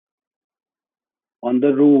on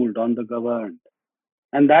the ruled, on the governed.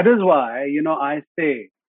 And that is why, I say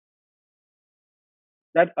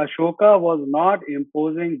that Ashoka was not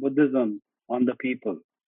imposing Buddhism on the people.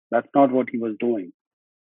 That's not what he was doing.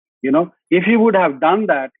 If he would have done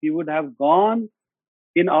that, he would have gone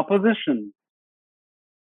in opposition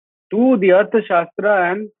to the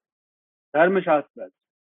Arthashastra and Dharmashastras.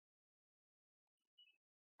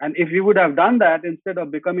 And if he would have done that, instead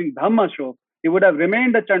of becoming Dhammashok, he would have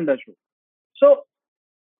remained a Chandashok. So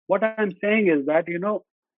what I'm saying is that,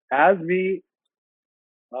 as we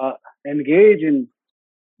engage in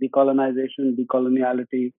decolonization,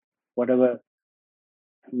 decoloniality, whatever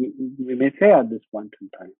we may say at this point in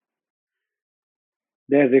time,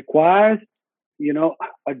 there requires,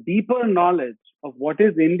 a deeper knowledge of what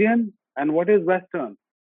is Indian and what is Western,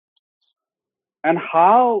 and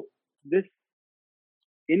how this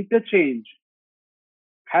interchange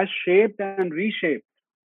has shaped and reshaped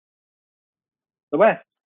the West.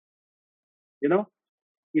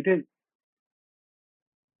 It is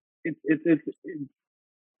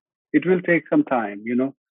it will take some time,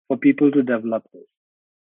 for people to develop this.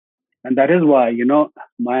 And that is why,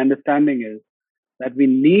 my understanding is that we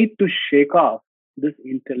need to shake off this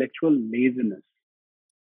intellectual laziness,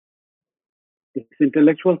 this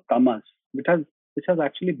intellectual tamas, which has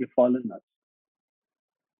actually befallen us.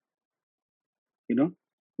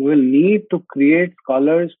 We will need to create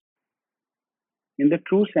scholars in the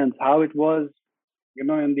true sense, how it was, in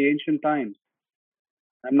the ancient times.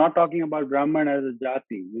 I'm not talking about Brahman as a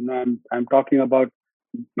jati. I'm talking about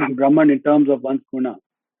Brahman in terms of one's guna.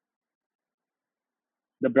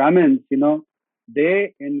 The Brahmins,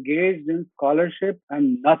 they engaged in scholarship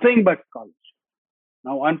and nothing but scholarship.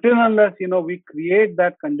 Now, until unless, we create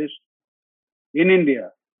that condition in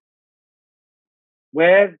India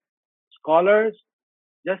where scholars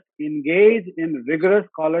just engage in rigorous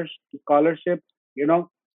scholarship,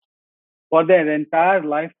 for their entire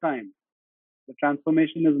lifetime, the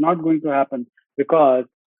transformation is not going to happen, because,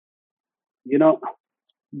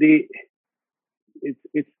 the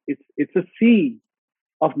it's a sea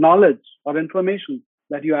of knowledge or information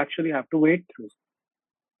that you actually have to wade through.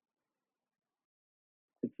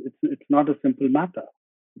 It's not a simple matter.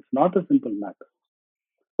 It's not a simple matter.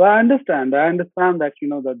 So I understand that,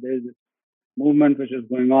 that there is this movement which is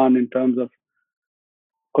going on in terms of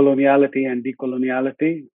coloniality and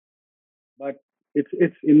decoloniality, but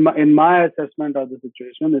it's in my assessment of the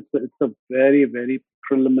situation, it's a very, very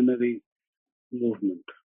preliminary movement.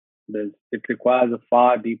 It requires a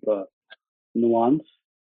far deeper nuance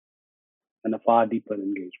and a far deeper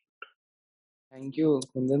engagement. Thank you,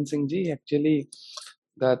 Kundan Singh ji. Actually,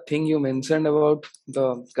 the thing you mentioned about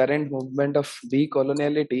the current movement of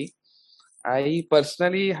decoloniality, I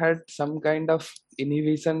personally had some kind of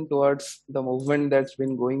inhibition towards the movement that's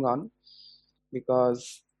been going on,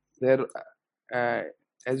 because there, uh,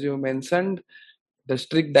 as you mentioned, the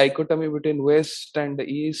strict dichotomy between West and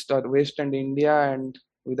East, or West and India, and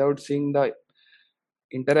without seeing the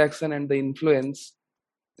interaction and the influence,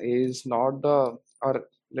 is not the, or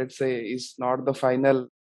let's say, is not the final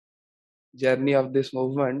journey of this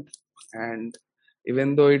movement. And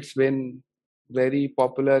even though it's been very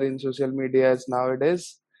popular in social media as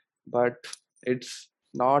nowadays, but it's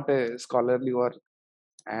not a scholarly work.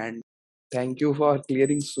 And thank you for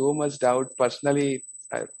clearing so much doubt. Personally,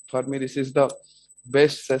 for me, this is the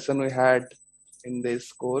best session we had in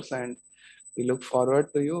this course, and we look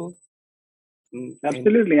forward to you.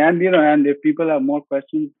 Absolutely, and if people have more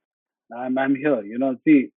questions, I'm here.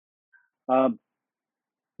 See, uh,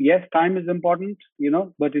 yes, time is important,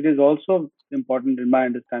 but it is also important, in my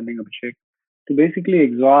understanding, Abhishek, to basically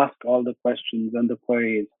exhaust all the questions and the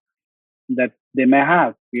queries that they may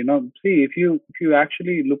have. See, if you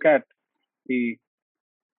actually look at the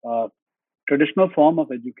uh, traditional form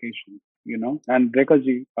of education, and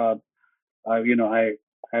Rekhaji, I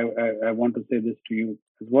want to say this to you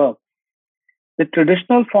as well. The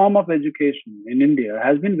traditional form of education in India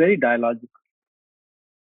has been very dialogical,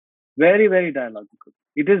 very, very dialogical.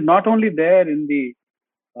 It is not only there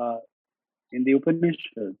uh, in the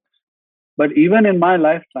Upanishads, but even in my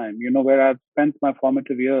lifetime, where I've spent my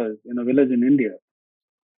formative years in a village in India,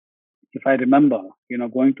 if I remember,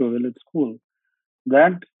 going to a village school,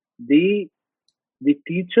 that the the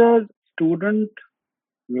teacher student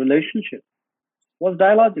relationship was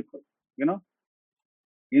dialogical. You know,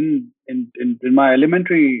 in my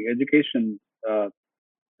elementary education, uh,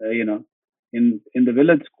 you know, in the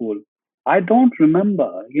village school, I don't remember,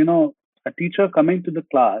 a teacher coming to the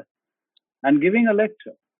class and giving a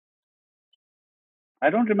lecture. I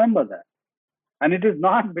don't remember that, and it is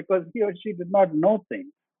not because he or she did not know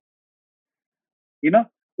things.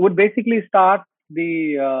 Would basically start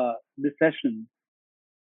the session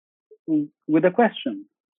with a question,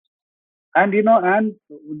 and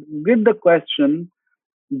with the question,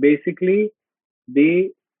 basically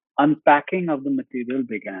the unpacking of the material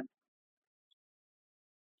began.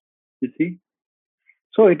 You see,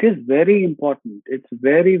 so it is very important. It's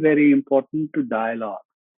very, very important to dialogue.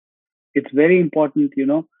 It's very important,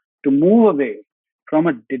 to move away from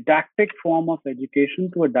a didactic form of education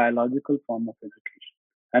to a dialogical form of education.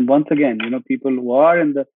 And once again, people who are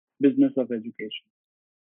in the business of education,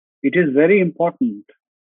 it is very important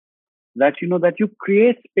that you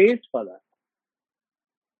create space for that.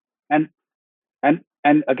 And and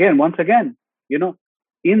and again, once again, you know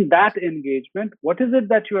in that engagement, what is it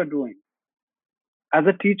that you are doing as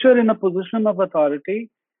a teacher in a position of authority?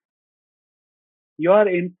 You are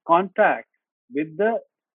in contact with the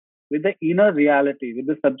inner reality, with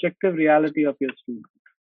the subjective reality of your student.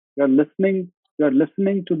 You're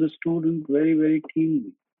listening to the student very, very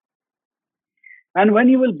keenly. And when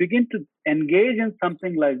you will begin to engage in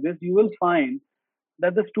something like this, you will find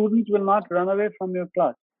that the students will not run away from your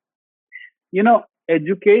class.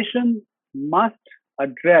 Education must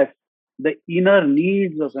address the inner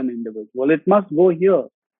needs of an individual. It must go here.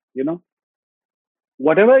 You know,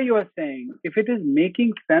 whatever you are saying, if it is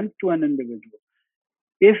making sense to an individual,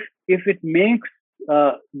 if it makes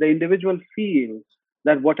the individual feel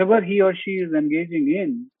that whatever he or she is engaging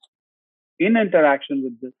in interaction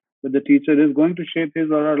with the teacher is going to shape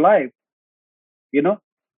his or her life, you know,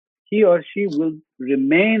 he or she will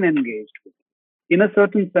remain engaged with it. In a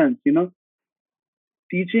certain sense,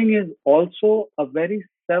 teaching is also a very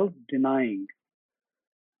self-denying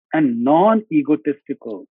and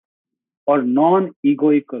non-egotistical or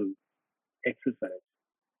non-egoical exercise.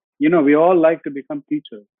 We all like to become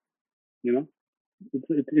teachers. You know,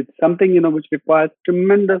 it's something which requires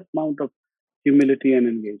tremendous amount of humility and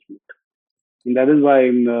engagement, and that is why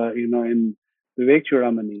in Vivek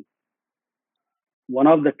Churamani, one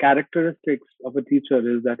of the characteristics of a teacher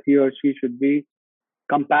is that he or she should be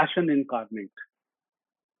compassion incarnate,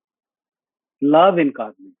 love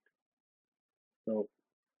incarnate. So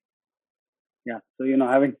yeah, so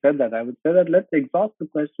having said that, I would say that let's exhaust the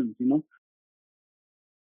questions.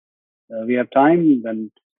 We have time,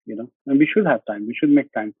 and we should have time. We should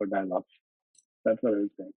make time for dialogue. That's what I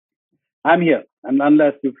would say. I'm here, and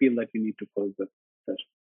unless you feel that you need to close the session.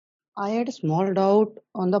 I had a small doubt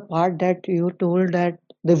on the part that you told that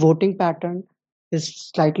the voting pattern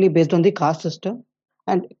is slightly based on the caste system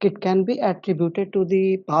and it can be attributed to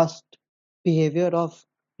the past behavior of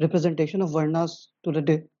representation of varnas to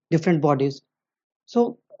the different bodies.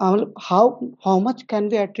 So, how much can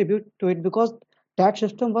we attribute to it? Because that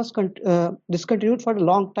system was discontinued for a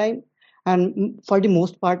long time and for the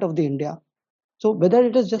most part of the India. So, whether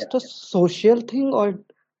it is just a social thing or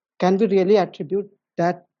can we really attribute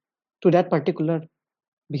that to that particular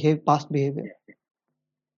past behavior?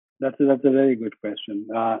 That's a very good question.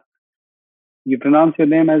 You pronounce your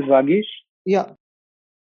name as Vagish? Yeah.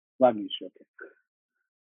 Vagish, okay.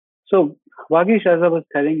 So, Vagish, as I was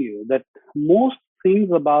telling you, that most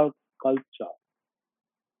things about culture,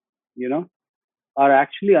 are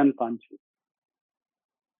actually unconscious.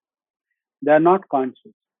 They are not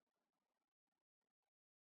conscious.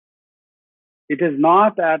 It is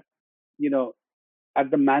not at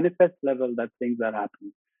the manifest level that things are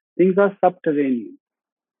happening. Things are subterranean.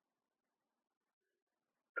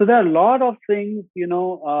 So there are a lot of things,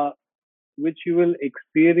 which you will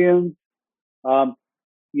experience, um,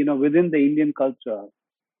 within the Indian culture,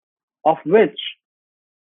 of which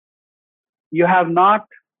you have not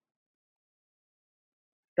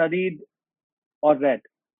studied or read.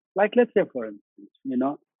 Like, let's say, for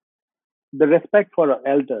instance, the respect for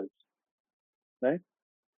elders, right,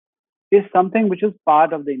 is something which is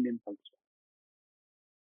part of the Indian culture.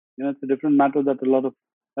 It's a different matter that a lot of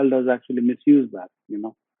elders actually misuse that,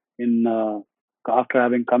 in after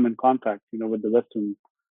having come in contact, with the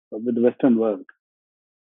Western world.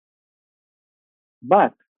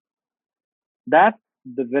 But that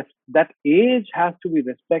that age has to be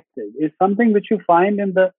respected is something which you find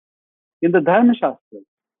in the Dharma Shastras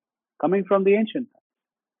coming from the ancient times.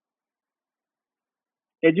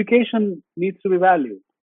 Education needs to be valued,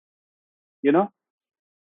 you know.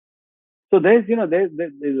 So there's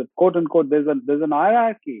a quote unquote there's an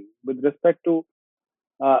hierarchy with respect to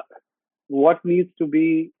uh, what needs to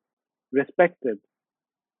be respected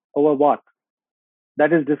over what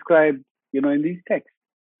that is described, in these texts.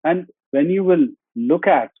 And when you will look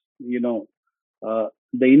at, the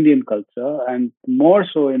Indian culture, and more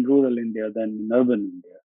so in rural India than in urban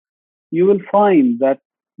India, you will find that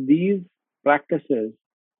these practices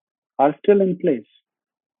are still in place.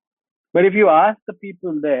 But if you ask the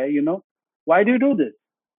people there, why do you do this?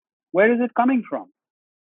 Where is it coming from?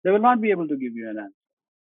 They will not be able to give you an answer.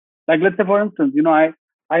 Like, let's say, for instance,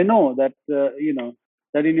 I know that,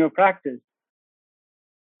 that in your practice,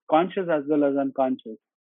 conscious as well as unconscious,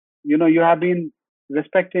 you have been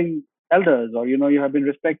respecting elders, or, you have been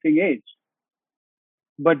respecting age.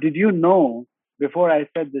 But did you know, before I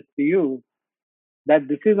said this to you, that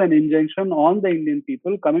this is an injunction on the Indian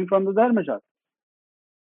people coming from the Dharma Shastra,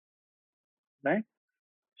 right?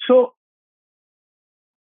 So,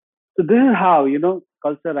 so this is how,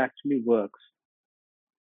 culture actually works.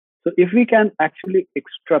 So if we can actually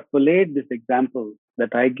extrapolate this example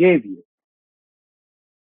that I gave you,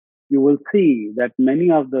 you will see that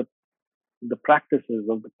many of the practices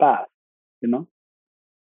of the past, you know,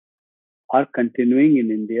 are continuing in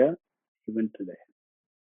India even today.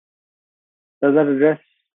 Does that address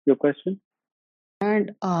your question?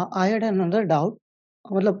 And I had another doubt.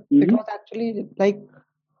 It Mm-hmm. was actually like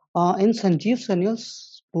in Sanjeev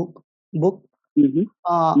Sanyal's book, Mm-hmm.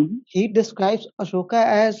 Mm-hmm. he describes Ashoka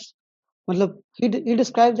as, he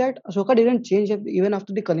describes that Ashoka didn't change even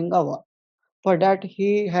after the Kalinga War. For that,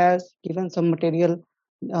 he has given some material,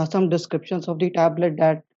 some descriptions of the tablet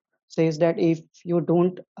that says that if you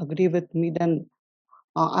don't agree with me, then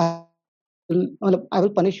I will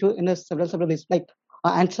punish you in a several ways, like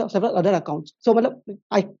and several other accounts. So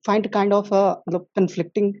I find kind of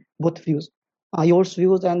conflicting both views, yours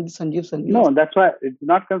views and Sanjeev Sanyal's. No, that's why it's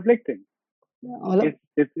not conflicting.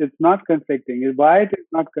 It's not conflicting. Why it is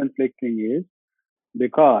not conflicting is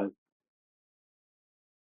because,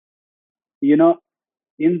 in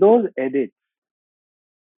those edits,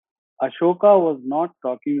 Ashoka was not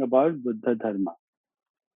talking about Buddha Dharma.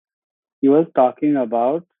 He was talking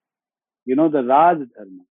about, the Raj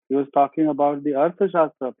Dharma. He was talking about the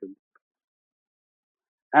Arthashastra principle.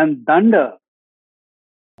 And Danda,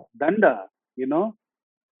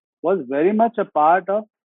 was very much a part of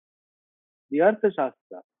the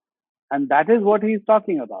Arthashastra. And that is what he's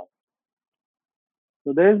talking about.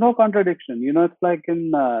 So there is no contradiction. It's like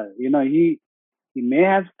he may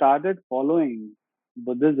have started following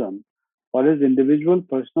Buddhism for his individual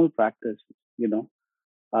personal practice,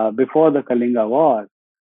 before the Kalinga War.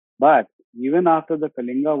 But even after the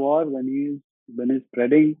Kalinga War, when he's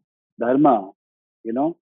spreading Dharma,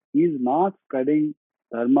 he's not spreading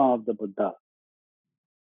Dharma of the Buddha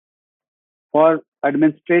for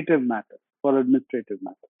administrative matters.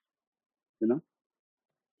 You know,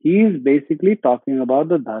 he is basically talking about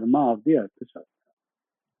the Dharma of the Arthashastra.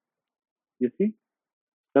 You see?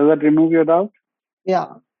 Does that remove your doubt?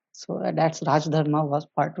 Yeah. So that's Raj Dharma was.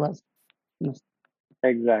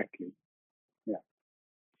 Exactly. Yeah.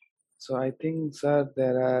 So I think, sir,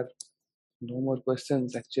 there are no more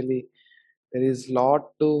questions. Actually, there is lot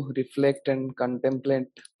to reflect and contemplate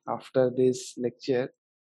after this lecture.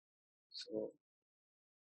 So,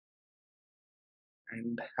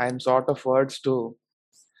 and I'm sort of words to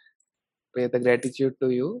pay the gratitude to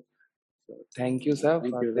you. So thank you, sir,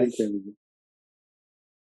 Thank for you. this Thank you.